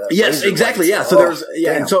going with yes, exactly, yeah. So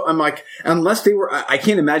and so I'm like, unless they were, I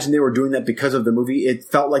can't imagine they were doing that because of the movie. It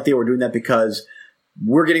felt like they were doing that because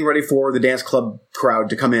we're getting ready for the dance club crowd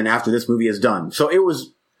to come in after this movie is done. So it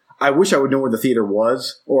was, I wish I would know where the theater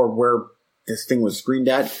was or where this thing was screened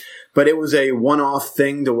at, but it was a one-off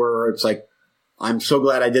thing to where it's like, I'm so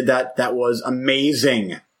glad I did that. That was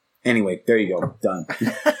amazing. Anyway, there you go. Done.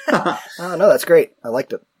 Oh, no, that's great. I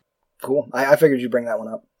liked it. Cool. I figured you'd bring that one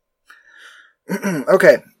up.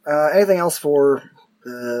 Okay. Anything else for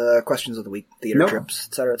questions of the week, theater trips,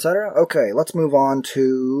 et cetera, et cetera? Okay, let's move on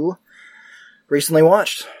to recently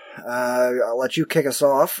watched. I'll let you kick us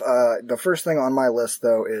off. The first thing on my list,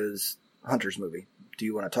 though, is Hunter's movie. Do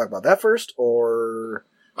you want to talk about that first, or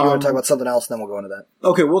do you want to talk about something else, and then we'll go into that?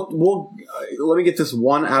 Okay, we'll let me get this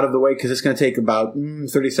one out of the way, because it's going to take about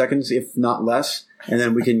 30 seconds, if not less, and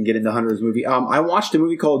then we can get into Hunter's movie. I watched a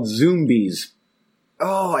movie called Zombies.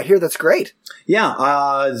 Oh, I hear that's great.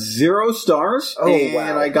 Yeah, 0 stars. Oh, and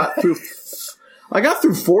wow. I got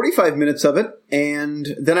through 45 minutes of it, and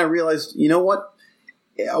then I realized, you know what?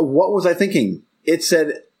 What was I thinking? It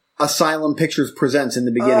said Asylum Pictures Presents in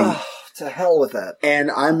the beginning. Oh, to hell with that.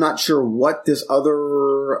 And I'm not sure what this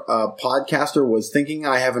other podcaster was thinking.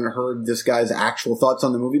 I haven't heard this guy's actual thoughts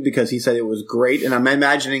on the movie because he said it was great. And I'm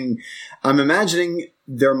imagining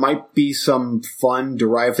there might be some fun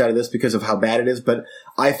derived out of this because of how bad it is. But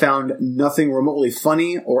I found nothing remotely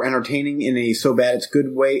funny or entertaining in a so bad it's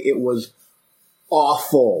good way. It was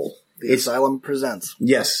awful. The Asylum Presents.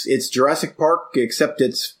 Yes, it's Jurassic Park, except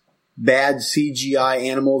it's bad CGI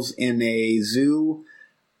animals in a zoo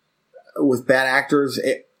with bad actors.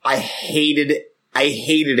 I hated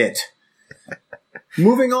it.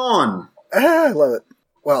 Moving on. I love it.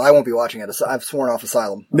 Well, I won't be watching it. I've sworn off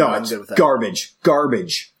Asylum. No, it's good with that.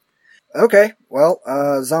 Garbage. Okay. Well,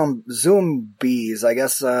 Zombies. I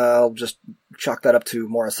guess I'll just chalk that up to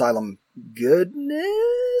more Asylum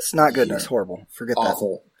goodness. Not goodness. Yeah. Horrible. Forget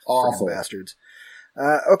Awful. that. Awful. Bastards.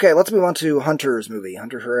 Okay, let's move on to Hunter's movie.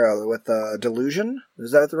 Hunter Herrera with Delusion.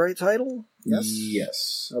 Is that the right title?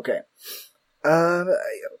 Yes. Okay.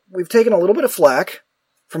 We've taken a little bit of flack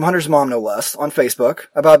from Hunter's mom no less, on Facebook,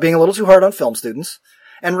 about being a little too hard on film students.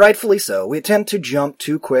 And rightfully so. We tend to jump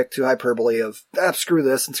too quick to hyperbole of, screw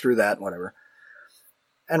this and screw that, whatever.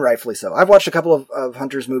 And rightfully so. I've watched a couple of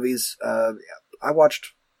Hunter's movies. I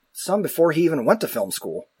watched some before he even went to film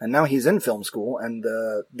school. And now he's in film school. And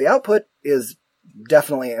the output is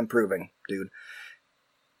definitely improving, dude.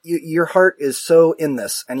 Your heart is so in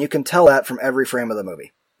this. And you can tell that from every frame of the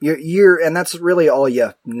movie. And that's really all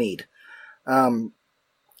you need.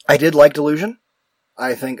 I did like Delusion.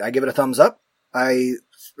 I think I give it a thumbs up.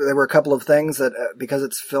 There were a couple of things that, because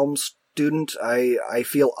it's film student, I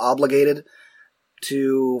feel obligated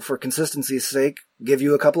to, for consistency's sake, give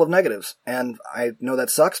you a couple of negatives. And I know that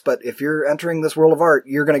sucks, but if you're entering this world of art,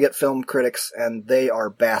 you're going to get film critics, and they are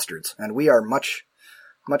bastards. And we are much,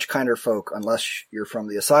 much kinder folk, unless you're from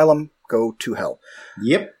the asylum. Go to hell.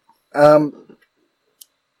 Yep.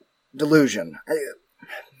 Delusion.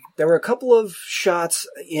 There were a couple of shots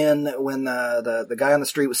in when the guy on the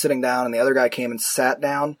street was sitting down and the other guy came and sat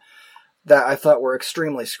down that I thought were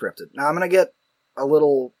extremely scripted. Now, I'm going to get a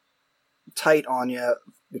little tight on you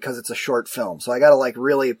because it's a short film, so I got to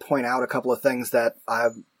really point out a couple of things that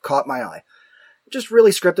I've caught my eye. Just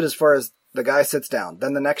really scripted as far as the guy sits down.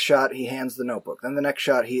 Then the next shot, he hands the notebook. Then the next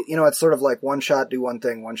shot, it's sort of like one shot, do one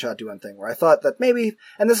thing, one shot, do one thing, where I thought that maybe,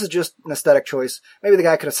 and this is just an aesthetic choice, maybe the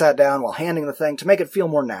guy could have sat down while handing the thing to make it feel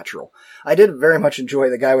more natural. I did very much enjoy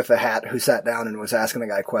the guy with the hat who sat down and was asking the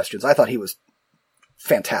guy questions. I thought he was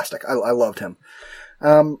fantastic. I loved him.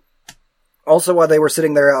 Also, while they were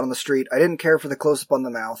sitting there out on the street, I didn't care for the close-up on the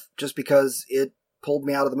mouth, just because it pulled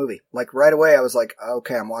me out of the movie. Right away, I was like,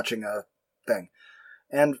 okay, I'm watching a thing.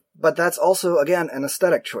 But that's also, again, an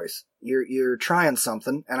aesthetic choice. You're trying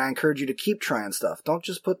something, and I encourage you to keep trying stuff. Don't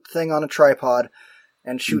just put the thing on a tripod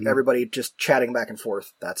and shoot everybody just chatting back and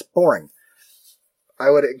forth. That's boring. I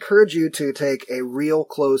would encourage you to take a real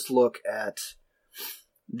close look at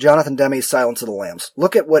Jonathan Demme's Silence of the Lambs.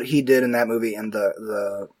 Look at what he did in that movie and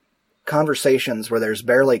the conversations where there's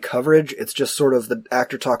barely coverage. It's just sort of the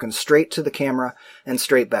actor talking straight to the camera and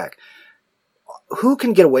straight back. Who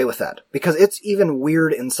can get away with that? Because it's even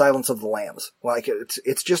weird in Silence of the Lambs.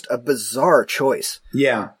 It's just a bizarre choice.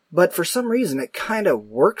 Yeah. But for some reason, it kind of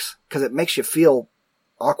works because it makes you feel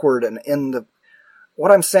awkward and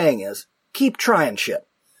what I'm saying is, keep trying shit.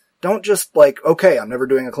 Don't just okay, I'm never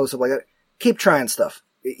doing a close-up like that. Keep trying stuff.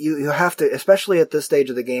 You have to, especially at this stage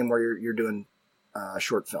of the game where you're doing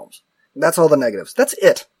short films. That's all the negatives. That's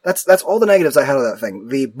it. That's all the negatives I had of that thing.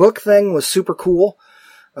 The book thing was super cool.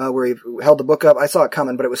 Where he held the book up. I saw it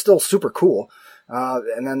coming, but it was still super cool.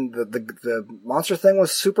 And then the monster thing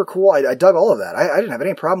was super cool. I dug all of that. I didn't have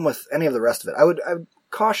any problem with any of the rest of it. I would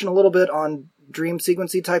caution a little bit on dream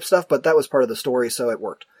sequency type stuff, but that was part of the story, so it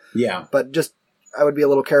worked. Yeah. But I would be a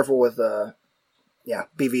little careful with,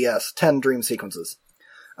 BVS, 10 dream sequences.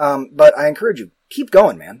 But I encourage you, keep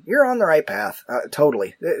going, man. You're on the right path.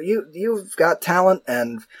 Totally. You've got talent,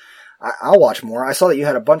 and I'll watch more. I saw that you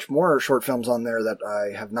had a bunch more short films on there that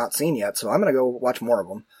I have not seen yet, so I'm going to go watch more of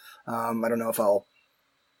them. I don't know if I'll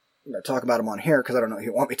talk about them on here, because I don't know if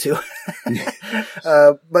you want me to.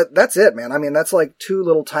 But that's it, man. I mean, that's two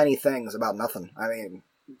little tiny things about nothing. I mean,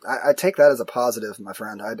 I take that as a positive, my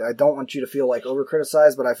friend. I don't want you to feel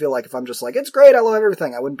over-criticized, but I feel like if I'm just it's great, I love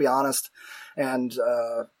everything, I wouldn't be honest. And,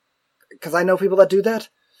 because I know people that do that.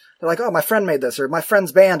 They're like, oh, my friend made this, or my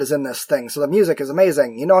friend's band is in this thing, so the music is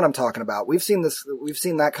amazing. You know what I'm talking about. We've seen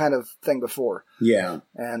that kind of thing before. Yeah.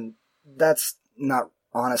 And that's not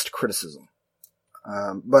honest criticism.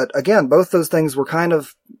 But again, both those things were kind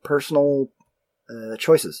of personal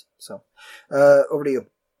choices. So, over to you.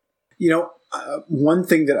 One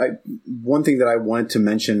thing that I wanted to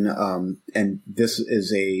mention, and this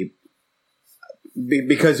is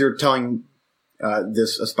because you're telling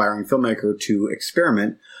this aspiring filmmaker to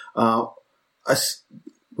experiment.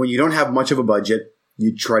 When you don't have much of a budget,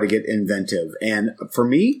 you try to get inventive. And for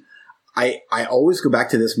me, I always go back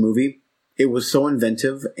to this movie. It was so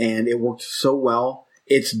inventive and it worked so well.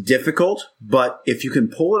 It's difficult, but if you can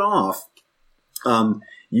pull it off,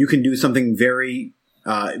 you can do something very,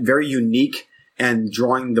 very unique and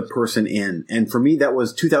drawing the person in. And for me, that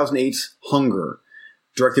was 2008's Hunger,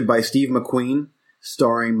 directed by Steve McQueen,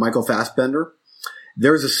 starring Michael Fassbender.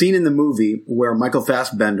 There's a scene in the movie where Michael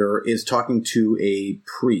Fassbender is talking to a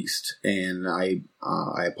priest, and I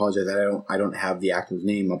apologize that I don't have the actor's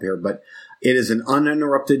name up here, but it is an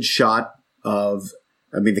uninterrupted shot of,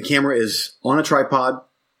 the camera is on a tripod,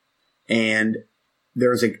 and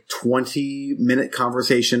there's a 20-minute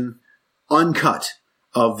conversation, uncut,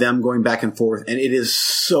 of them going back and forth, and it is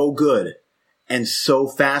so good and so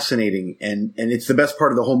fascinating, and it's the best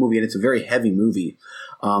part of the whole movie, and it's a very heavy movie.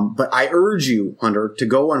 But I urge you, Hunter, to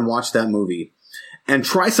go and watch that movie and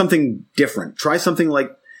try something different. Try something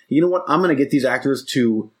like, you know what? I'm going to get these actors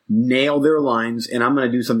to nail their lines, and I'm going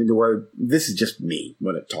to do something to where this is just me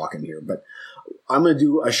talking here, but I'm going to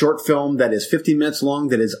do a short film that is 15 minutes long,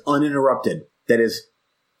 that is uninterrupted, that is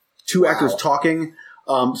two actors talking.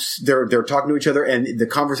 They're talking to each other, and the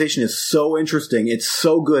conversation is so interesting. It's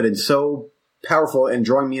so good and so powerful, and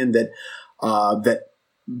drawing me in that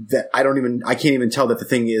I can't even tell that the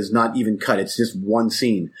thing is not even cut. It's just one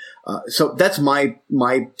scene. So that's my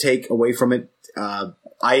take away from it.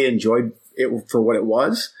 I enjoyed it for what it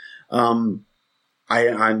was. I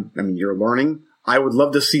mean, you're learning. I would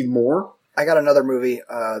love to see more. I got another movie.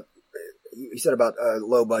 You said about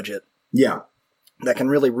low budget. Yeah. That can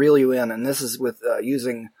really reel you in, and this is with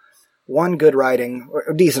using one good writing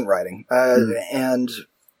or decent writing, and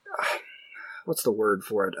what's the word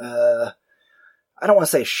for it? I don't want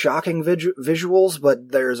to say shocking visuals,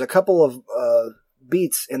 but there's a couple of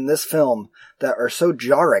beats in this film that are so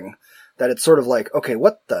jarring that it's sort of like, okay,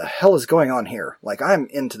 what the hell is going on here? Like, I'm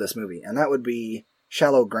into this movie, and that would be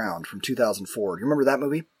Shallow Ground from 2004. Do you remember that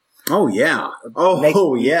movie? Oh, yeah.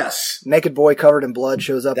 Oh, yes. Naked boy covered in blood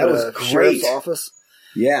shows up at a sheriff's office.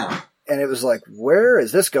 Yeah. And it was like, where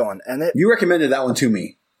is this going? And you recommended that one to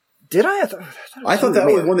me. Did I? I thought that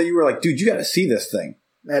was one that you were like, dude, you got to see this thing.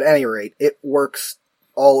 At any rate, it works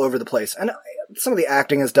all over the place. And some of the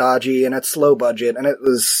acting is dodgy, and it's low budget. And it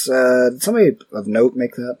was, did somebody of note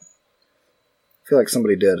make that? I feel like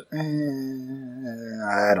somebody did.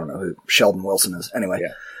 I don't know who Sheldon Wilson is. Anyway.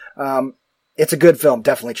 Yeah. It's a good film.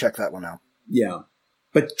 Definitely check that one out. Yeah.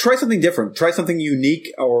 But try something different. Try something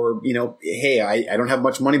unique, or, you know, hey, I don't have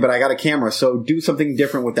much money, but I got a camera, so do something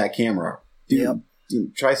different with that camera.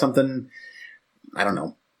 Try something, I don't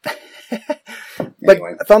know. But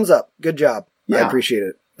anyway. Thumbs up. Good job. Yeah. I appreciate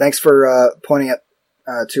it. Thanks for pointing it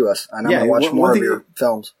to us. And I'm going to watch more of your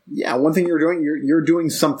films. Yeah, one thing you're doing, you're doing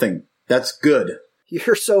something. That's good.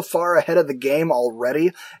 You're so far ahead of the game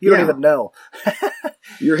already, you don't even know.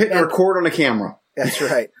 You're hitting record on a camera. That's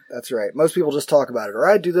right. That's right. Most people just talk about it. Or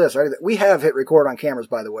I do this. I do that. We have hit record on cameras,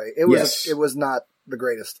 by the way. It was not the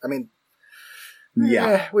greatest. I mean, we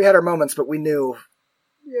had our moments, but we knew,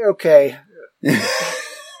 okay.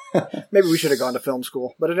 Maybe we should have gone to film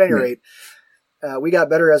school. But at any rate, we got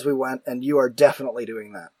better as we went, and you are definitely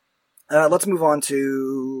doing that. Let's move on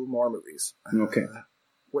to more movies. Okay.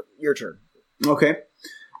 Your turn. Okay.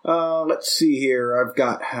 Let's see here. I've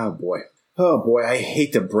got, oh boy, I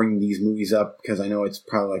hate to bring these movies up because I know it's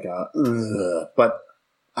probably like but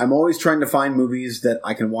I'm always trying to find movies that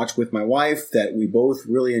I can watch with my wife that we both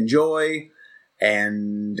really enjoy,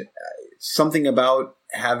 and something about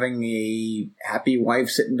having a happy wife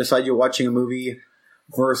sitting beside you watching a movie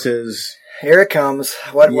versus... Here it comes.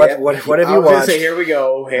 What have you watched? I was going to say, here we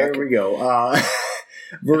go. We go.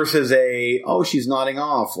 Versus she's nodding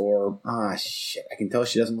off, or, shit, I can tell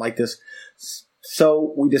she doesn't like this.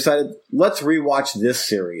 So we decided, let's rewatch this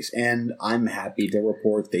series, and I'm happy to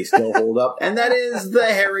report they still hold up, and that is the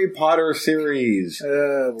Harry Potter series.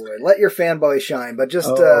 Oh, boy. Let your fanboy shine, but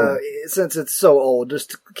just, since it's so old,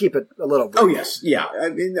 just keep it a little brief. Oh, yes. Yeah. I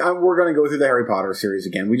mean, we're going to go through the Harry Potter series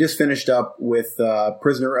again. We just finished up with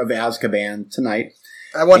Prisoner of Azkaban tonight.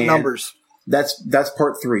 I want numbers. That's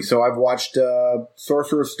part 3. So I've watched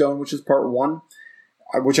Sorcerer's Stone, which is part 1,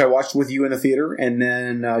 which I watched with you in the theater, and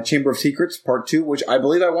then Chamber of Secrets, part 2, which I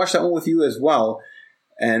believe I watched that one with you as well.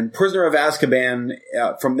 And Prisoner of Azkaban,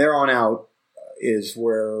 from there on out, is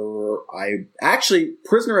where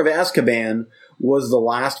Prisoner of Azkaban was the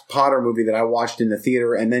last Potter movie that I watched in the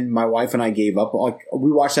theater, and then my wife and I gave up. Like,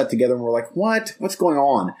 we watched that together, and we're like, what's going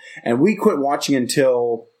on? And we quit watching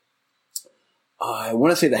until... I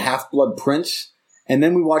want to say the Half-Blood Prince, and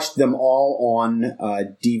then we watched them all on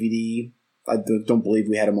DVD. I don't believe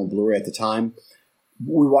we had them on Blu-ray at the time.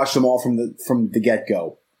 We watched them all from the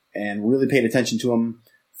get-go, and really paid attention to them.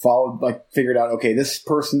 Figured out, okay, this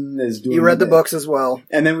person is doing. You read the books as well,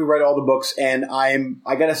 and then we read all the books, and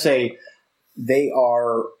I gotta say, they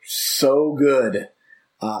are so good.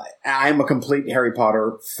 I'm a complete Harry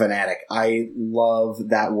Potter fanatic. I love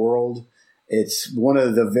that world. It's one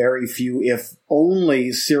of the very few, if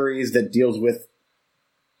only, series that deals with,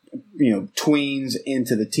 tweens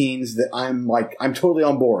into the teens that I'm totally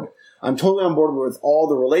on board. I'm totally on board with all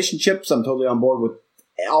the relationships. I'm totally on board with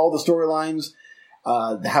all the storylines.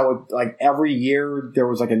 How every year there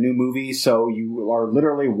was a new movie, so you are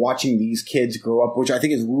literally watching these kids grow up, which I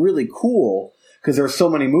think is really cool because there are so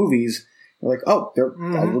many movies. They're like, oh, they're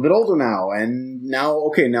a little bit older now, and now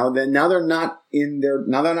they're not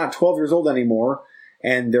 12 years old anymore,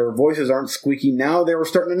 and their voices aren't squeaky. Now they were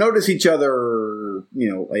starting to notice each other.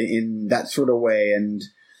 or, in that sort of way. And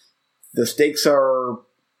the stakes are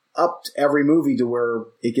upped every movie to where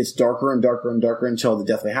it gets darker and darker and darker until the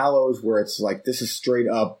Deathly Hallows, where it's like, this is straight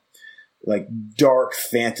up like dark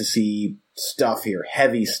fantasy stuff here,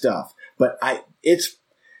 heavy stuff. But I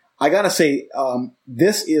gotta say,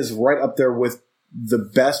 this is right up there with the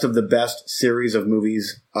best of the best series of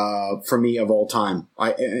movies, for me of all time.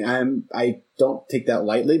 I don't take that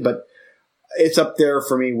lightly, but it's up there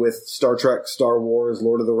for me with Star Trek, Star Wars,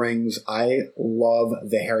 Lord of the Rings. I love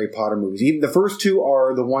the Harry Potter movies. Even the first two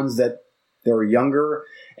are the ones that they're younger,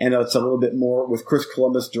 and it's a little bit more, with Chris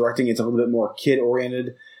Columbus directing, it's a little bit more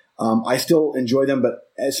kid-oriented. I still enjoy them, but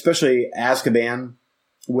especially Azkaban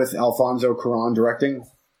with Alfonso Cuarón directing.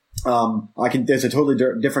 There's a totally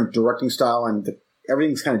different directing style, and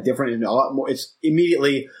everything's kind of different and a lot more. It's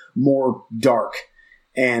immediately more dark.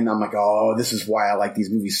 And I'm like, oh, this is why I like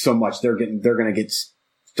these movies so much. They're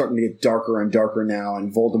starting to get darker and darker now,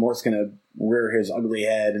 and Voldemort's going to rear his ugly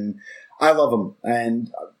head, and I love them.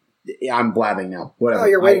 And I'm blabbing now. Whatever. Oh,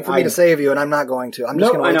 you're waiting for me to save you, and I'm not going to. I'm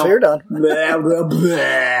just going to wait till you're done. Blah, blah,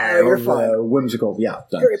 blah. You're fine. Whimsical, yeah.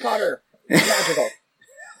 Done. Harry Potter, magical.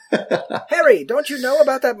 Harry, don't you know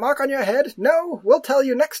about that mark on your head? No, we'll tell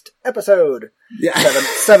you next episode. Yeah.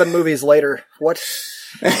 Seven movies later. What?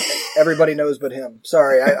 Everybody knows but him.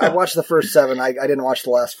 Sorry, I watched the first 7. I didn't watch the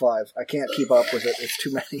last 5. I can't keep up with it. It's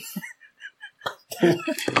too many.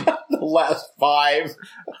 The last 5.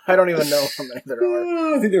 I don't even know how many there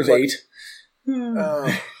are. I think there's 8.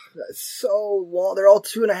 It's so long. They're all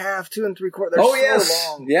 2.5, 2 3/4. They're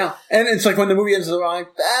so long. Yeah. And it's like when the movie ends, they're like,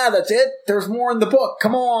 that's it. There's more in the book.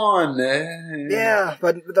 Come on. Yeah,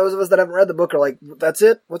 but those of us that haven't read the book are like, that's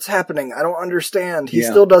it? What's happening? I don't understand. He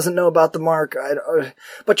still doesn't know about the mark.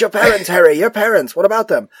 But your parents, Harry, your parents, what about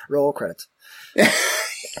them? Roll credits.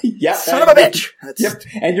 Yeah. Son of a bitch. Yep.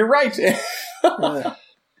 And you're right.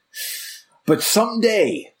 But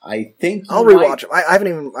someday, I think I'll rewatch them. I haven't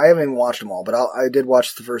even watched them all, but I did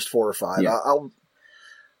watch the first 4 or 5. Yeah.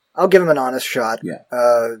 I'll give them an honest shot. Yeah.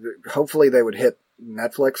 Hopefully they would hit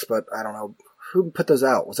Netflix, but I don't know who put those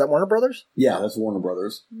out. Was that Warner Brothers? Yeah, that's Warner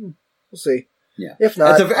Brothers. We'll see. Yeah. If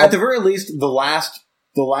not, at the very least,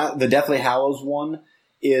 the Deathly Hallows one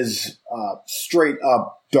is straight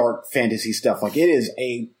up dark fantasy stuff. Like, it is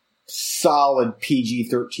a solid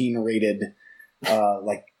PG-13 rated,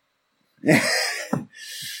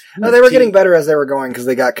 No, they were getting better as they were going because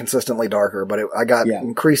they got consistently darker, but I got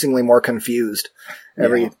increasingly more confused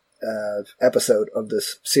every episode of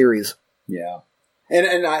this series. Yeah.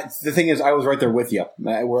 And the thing is, I was right there with you,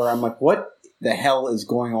 where I'm like, what the hell is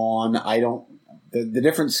going on? The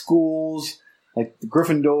different schools, like the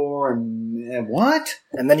Gryffindor and what?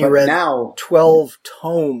 And then you read 12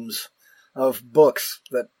 tomes of books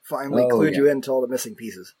that finally clued you into all the missing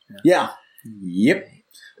pieces. Yeah. Yep.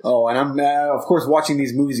 Oh, and I'm, of course, watching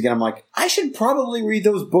these movies again. I'm like, I should probably read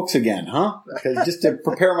those books again, huh? Because just to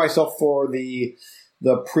prepare myself for the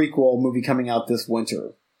prequel movie coming out this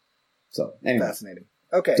winter. So, anyway. Fascinating.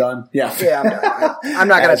 Okay. Done? Yeah. Yeah, I'm done. I'm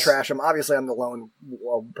not going to trash them. Obviously, I'm the lone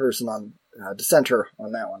person on dissenter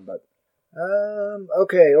on that one. But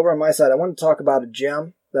okay, over on my side, I want to talk about a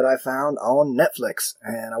gem that I found on Netflix.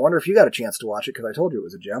 And I wonder if you got a chance to watch it, because I told you it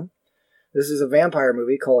was a gem. This is a vampire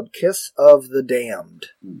movie called Kiss of the Damned.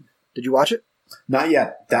 Did you watch it? Not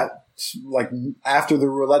yet. That's like after the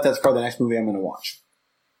roulette, that's probably the next movie I'm going to watch.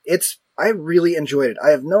 I really enjoyed it.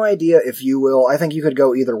 I have no idea if you will. I think you could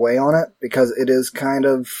go either way on it because it is kind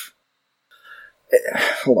of...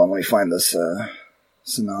 Hold on, let me find this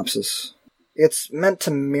synopsis. It's meant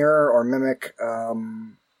to mirror or mimic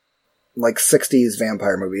like 60s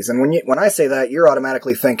vampire movies. And when I say that, you're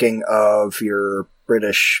automatically thinking of your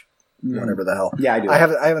British... whatever the hell. Yeah, I do. I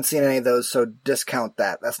haven't seen any of those, so discount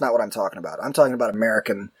that. That's not what I'm talking about. I'm talking about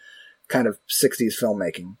American kind of 60s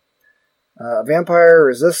filmmaking. A vampire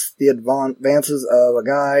resists the advances of a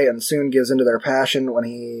guy and soon gives into their passion when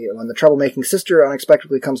the troublemaking sister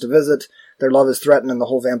unexpectedly comes to visit. Their love is threatened and the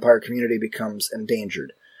whole vampire community becomes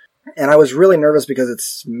endangered. And I was really nervous because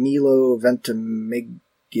it's Milo Ventimiglia.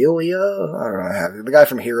 I don't know, the guy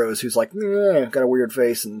from Heroes who's like, got a weird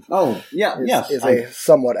face and is a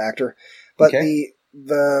somewhat actor. But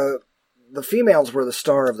the females were the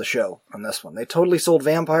star of the show on this one. They totally sold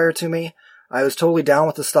vampire to me. I was totally down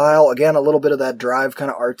with the style. Again, a little bit of that Drive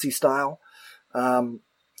kind of artsy style.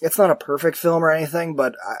 It's not a perfect film or anything,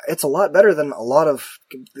 but it's a lot better than a lot of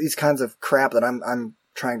these kinds of crap that I'm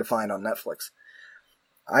trying to find on Netflix.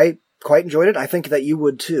 I quite enjoyed it. I think that you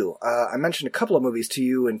would too. I mentioned a couple of movies to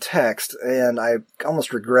you in text, and I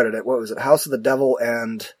almost regretted it. What was it? House of the Devil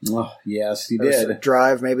and... Oh, yes, you or did.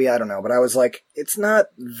 Drive, maybe? I don't know. But I was like, it's not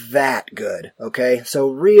that good, okay? So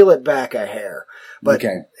reel it back a hair. But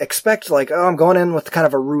expect, like, I'm going in with kind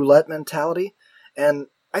of a roulette mentality, and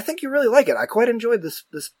I think you really like it. I quite enjoyed this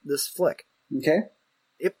flick. Okay.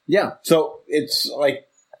 Yep. Yeah. So it's like,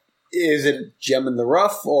 is it a gem in the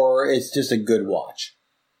rough, or it's just a good watch?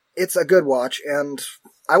 It's a good watch, and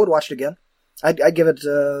I would watch it again. I'd give it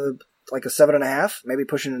like a 7.5, maybe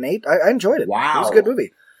pushing an 8. I enjoyed it. Wow. It was a good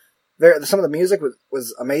movie. Some of the music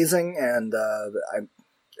was amazing, and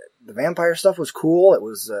the vampire stuff was cool. It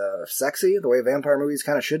was sexy, the way vampire movies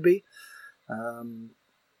kind of should be.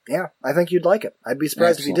 Yeah, I think you'd like it. I'd be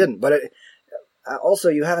surprised if you didn't. But also,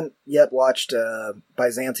 you haven't yet watched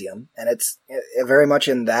Byzantium, and it's very much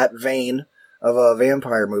in that vein of a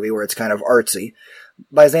vampire movie where it's kind of artsy.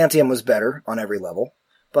 Byzantium was better on every level,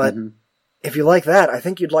 but if you like that, I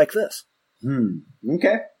think you'd like this.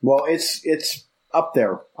 Okay. Well, it's up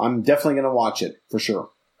there. I'm definitely going to watch it for sure.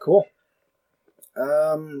 Cool.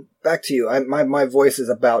 Back to you. My voice is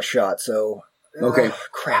about shot, so okay.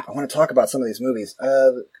 Crap. I want to talk about some of these movies.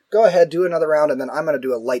 Go ahead, do another round, and then I'm going to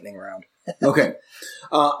do a lightning round. Okay.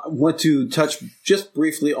 Want to touch just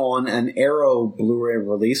briefly on an Arrow Blu-ray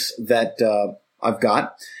release that I've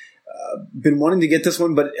got. Been wanting to get this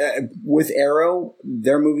one, but with Arrow,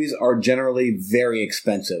 their movies are generally very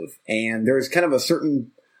expensive. And there's kind of a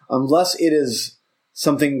certain, unless it is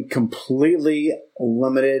something completely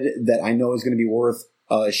limited that I know is going to be worth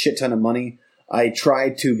a shit ton of money, I try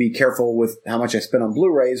to be careful with how much I spend on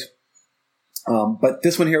Blu-rays. But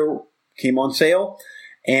this one here came on sale,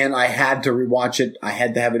 and I had to rewatch it. I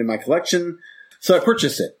had to have it in my collection, so I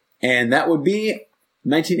purchased it. And that would be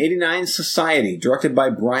 1989 Society, directed by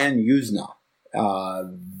Brian Yuzna.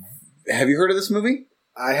 Have you heard of this movie?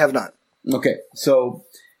 I have not. Okay, so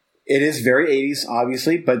it is very 80s,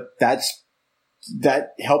 obviously, but that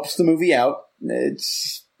helps the movie out.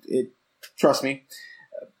 Trust me.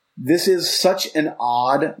 This is such an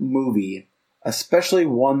odd movie, especially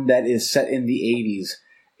one that is set in the 80s.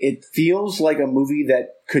 It feels like a movie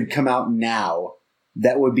that could come out now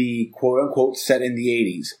that would be quote-unquote set in the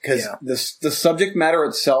 80s. Because the subject matter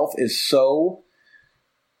itself is so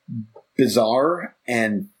bizarre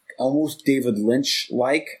and almost David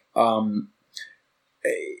Lynch-like.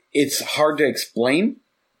 It's hard to explain,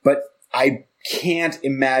 but I can't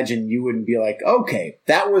imagine you wouldn't be like, okay,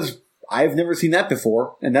 I've never seen that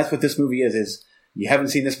before. And that's what this movie is you haven't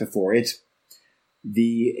seen this before. It's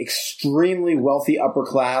the extremely wealthy upper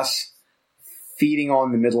class feeding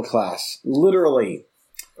on the middle class. Literally.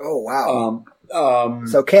 Oh, wow.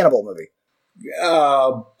 So cannibal movie.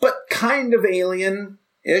 But kind of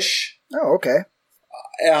alien-ish. Oh, okay.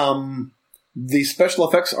 The special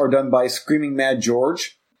effects are done by Screaming Mad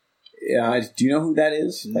George. Do you know who that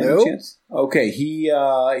is? No. Okay,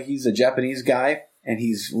 he's a Japanese guy, and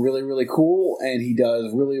he's really, really cool, and he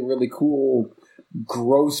does really, really cool,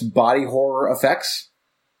 gross body horror effects.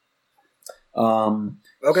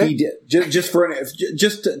 Okay. He did, just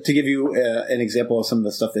to give you an example of some of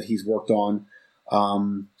the stuff that he's worked on.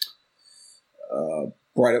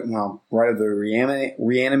 Bride of the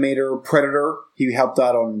Reanimator, Predator. He helped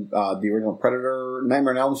out on the original Predator,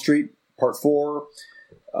 Nightmare on Elm Street, Part 4.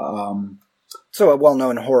 So a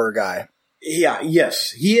well-known horror guy. Yeah,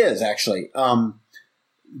 yes, he is actually.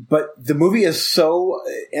 But the movie is so,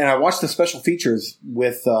 and I watched the special features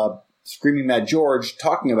with Screaming Mad George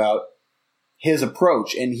talking about his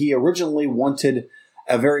approach, and he originally wanted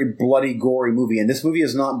a very bloody, gory movie, and this movie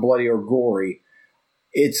is not bloody or gory.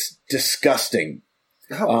 It's disgusting.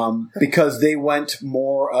 Because they went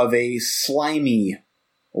more of a slimy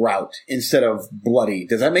route instead of bloody.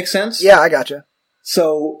 Does that make sense? Yeah, I gotcha.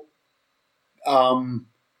 So,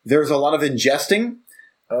 there's a lot of ingesting,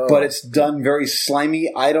 but it's done very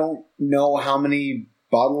slimy. I don't know how many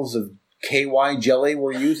bottles of KY jelly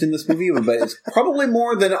were used in this movie, but it's probably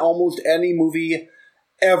more than almost any movie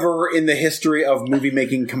ever in the history of movie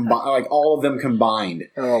making, like all of them combined.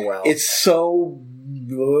 Oh, wow. It's so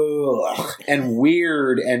and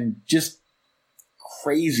weird and just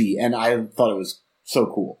crazy, and I thought it was so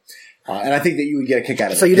cool. And I think that you would get a kick out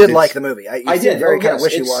of it. So you did like the movie. I did. Very kind of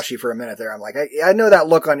wishy-washy for a minute there. I'm like, I know that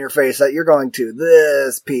look on your face that you're going to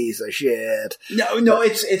this piece of shit. No,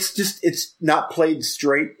 it's not played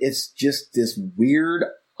straight. It's just this weird,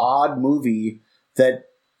 odd movie that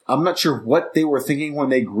I'm not sure what they were thinking when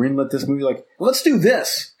they greenlit this movie. Like, let's do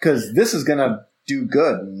this because this is going to do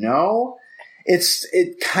good. No,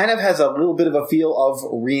 it kind of has a little bit of a feel of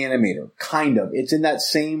Reanimator. Kind of. It's in that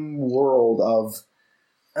same world of.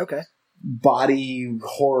 Okay. body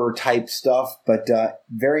horror type stuff, but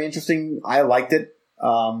very interesting. I liked it.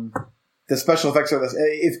 The special effects are this.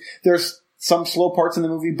 If there's some slow parts in the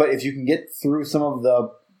movie, but if you can get through some of the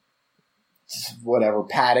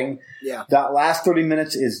padding, that last 30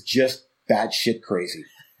 minutes is just batshit crazy.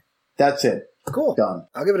 That's it. Cool. Done.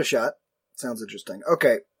 I'll give it a shot. Sounds interesting.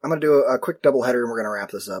 Okay, I'm going to do a quick double header and we're going to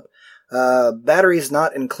wrap this up. Batteries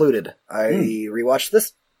not included. I rewatched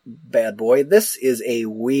this bad boy. This is a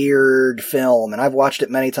weird film, and I've watched it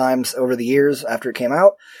many times over the years after it came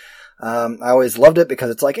out. I always loved it because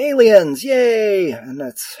it's like aliens, yay! And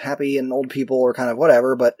it's happy and old people are kind of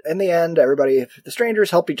whatever, but in the end, the strangers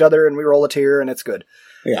help each other and we roll a tear and it's good.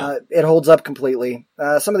 Yeah. It holds up completely.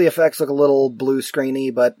 Some of the effects look a little blue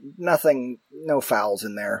screeny, but no fouls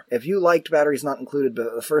in there. If you liked Batteries Not Included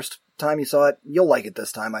the first time you saw it, you'll like it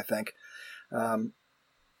this time, I think.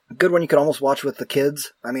 Good one you could almost watch with the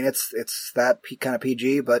kids. I mean, it's that kind of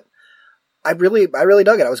PG, but I really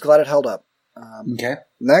dug it. I was glad it held up. Okay.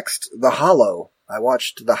 Next, The Hollow. I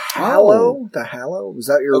watched The Hallow. The Hallow? Was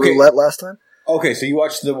that your roulette last time? Okay, so you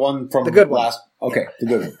watched the one from the good last. Okay, the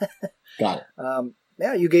good one. Got it.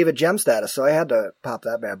 Yeah, you gave it gem status, so I had to pop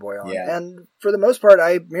that bad boy on. Yeah. And for the most part,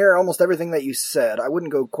 I mirror almost everything that you said. I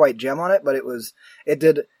wouldn't go quite gem on it, but it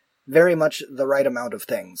did very much the right amount of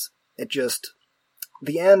things. It just,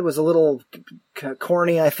 the end was a little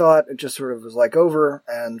corny, I thought. It just sort of was like over,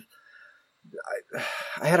 and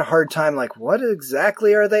I had a hard time, like, what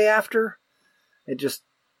exactly are they after?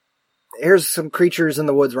 Here's some creatures in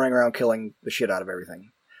the woods running around killing the shit out of everything.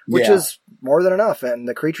 Which is more than enough, and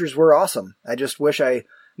the creatures were awesome. I just wish I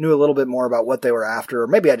knew a little bit more about what they were after, or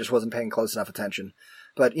maybe I just wasn't paying close enough attention.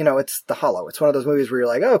 But, it's The Hollow. It's one of those movies where you're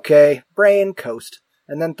like, okay, brain, coast.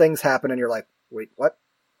 And then things happen, and you're like, wait, what?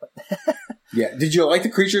 Yeah. Did you like the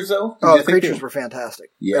creatures, though? The creatures were fantastic.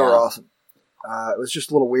 Yeah. They were awesome. It was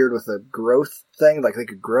just a little weird with the growth thing. Like, they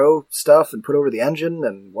could grow stuff and put over the engine,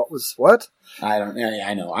 and what? I don't. Yeah,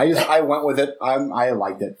 I know. I went with it. I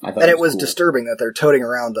liked it. I thought it was cool. disturbing that they're toting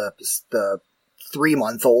around the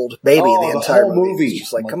 3-month-old baby the entire whole movie. It's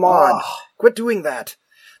just like, come on, quit doing that.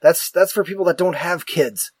 That's for people that don't have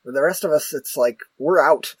kids. For the rest of us, it's like, we're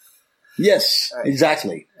out. Yes,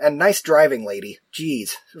 exactly. And nice driving, lady.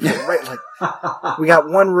 Jeez. Right, like, we got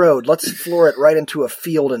one road. Let's floor it right into a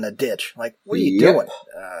field and a ditch. Like, what are you doing?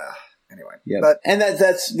 Anyway. Yep. But, and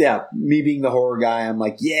that's me being the horror guy, I'm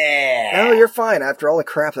like, yeah. No, you're fine. After all the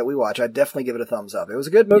crap that we watch, I'd definitely give it a thumbs up. It was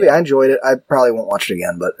a good movie. Yeah. I enjoyed it. I probably won't watch it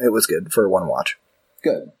again, but it was good for one watch.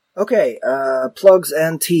 Good. Okay, plugs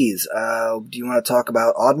and teas. Do you want to talk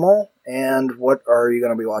about Oddmall? And what are you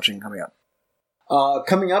going to be watching coming up?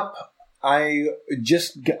 Coming up, I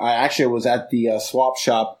actually was at the swap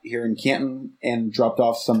shop here in Canton and dropped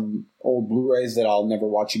off some old Blu-rays that I'll never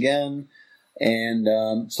watch again.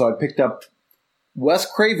 And so I picked up Wes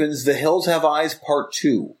Craven's The Hills Have Eyes Part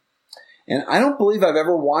 2. And I don't believe I've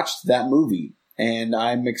ever watched that movie. And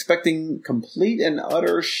I'm expecting complete and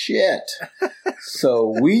utter shit.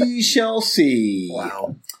 So we shall see.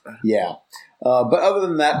 Wow. Yeah. But other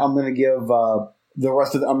than that, I'm going to give I'm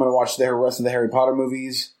going to watch the rest of the Harry Potter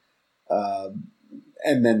movies.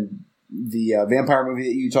 And then the vampire movie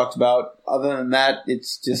that you talked about. Other than that,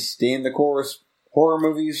 it's just stay in the course. Horror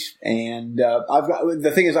movies. And I've got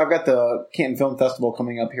the Canton Film Festival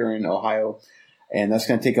coming up here in Ohio. And that's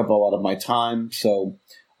going to take up a lot of my time. So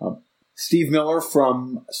Steve Miller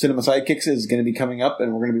from Cinema Sidekicks is going to be coming up,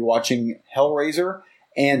 and we're going to be watching Hellraiser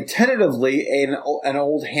and tentatively an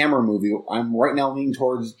old Hammer movie. I'm right now leaning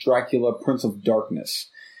towards Dracula, Prince of Darkness,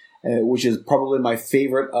 which is probably my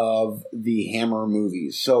favorite of the Hammer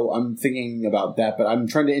movies. So I'm thinking about that, but I'm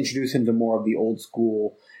trying to introduce him to more of the old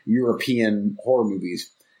school European horror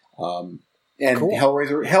movies. And cool.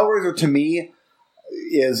 Hellraiser to me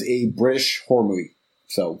is a British horror movie.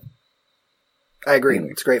 So I agree.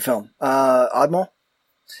 Anyway. It's a great film. Oddmall?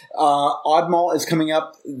 Oddmall is coming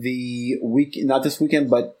up not this weekend,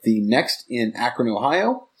 but the next in Akron,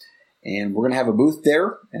 Ohio. And we're going to have a booth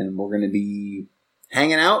there, and we're going to be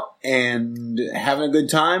hanging out and having a good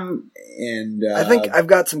time. And I think I've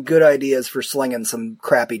got some good ideas for slinging some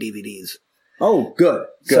crappy DVDs. Oh, good.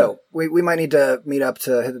 So we might need to meet up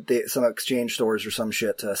to hit some exchange stores or some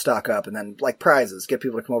shit to stock up, and then like prizes, get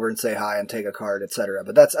people to come over and say hi and take a card, etc.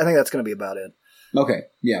 But I think that's going to be about it. Okay,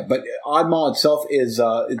 yeah, but Oddmall itself is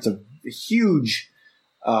it's a huge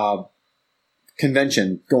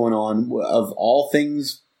convention going on of all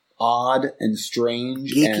things odd and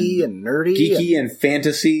strange, geeky and nerdy, and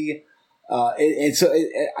fantasy.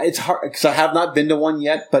 It's hard because I have not been to one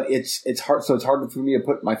yet, but it's hard. So it's hard for me to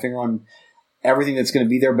put my finger on everything that's going to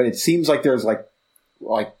be there. But it seems like there's like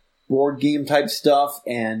board game type stuff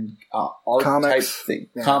and art Comics. type thing.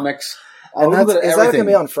 Yeah. Comics. And A little bit of is that going to everything.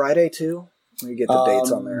 be on Friday too? Let me get the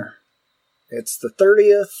dates on there. It's the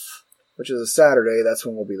 30th, which is a Saturday. That's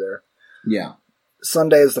when we'll be there. Yeah.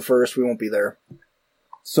 Sunday is the 1st. We won't be there.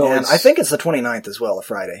 So And I think it's the 29th as well, a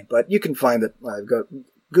Friday. But you can find it. Go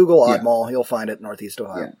Google Yeah. Oddmall. You'll find it, Northeast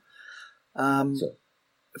Ohio. So-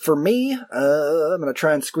 For me, I'm going to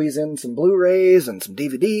try and squeeze in some Blu-rays and some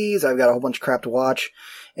DVDs. I've got a whole bunch of crap to watch.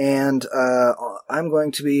 And I'm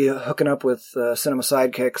going to be hooking up with Cinema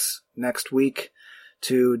Sidekicks next week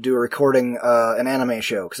to do a recording an anime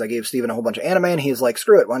show. Because I gave Steven a whole bunch of anime, and he's like,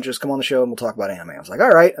 screw it, why don't you just come on the show and we'll talk about anime. I was like, all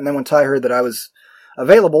right. And then when Ty heard that I was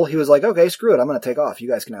available, he was like, okay, screw it, I'm going to take off. You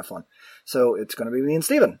guys can have fun. So it's going to be me and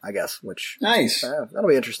Steven, I guess, which nice. that'll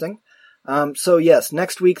be interesting. So yes,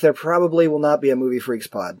 next week there probably will not be a Movie Freaks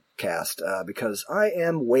podcast, because I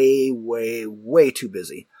am way, way, way too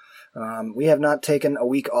busy. We have not taken a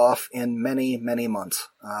week off in many, many months.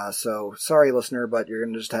 So sorry, listener, but you're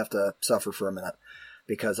going to just have to suffer for a minute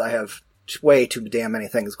because I have way too damn many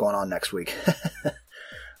things going on next week.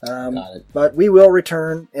 Got it. But we will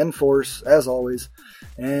return in force, as always,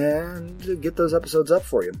 and get those episodes up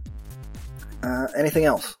for you. Anything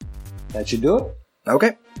else? That should do it.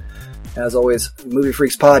 Okay. As always, Movie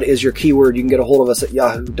Freaks Pod is your keyword. You can get a hold of us at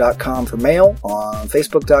yahoo.com for mail, on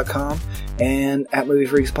facebook.com, and at Movie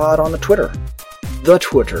Freaks Pod on the Twitter.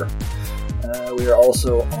 We are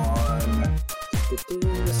also on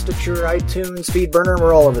Stitcher, iTunes, Feedburner.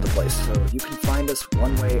 We're all over the place, so you can find us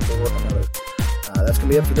one way or another. That's going to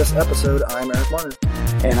be it for this episode. I'm Eric Martin.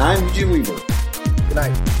 And I'm Eugene Weaver. Good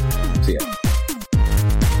night. See ya.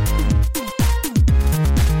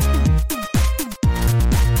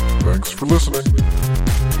 Thanks for listening.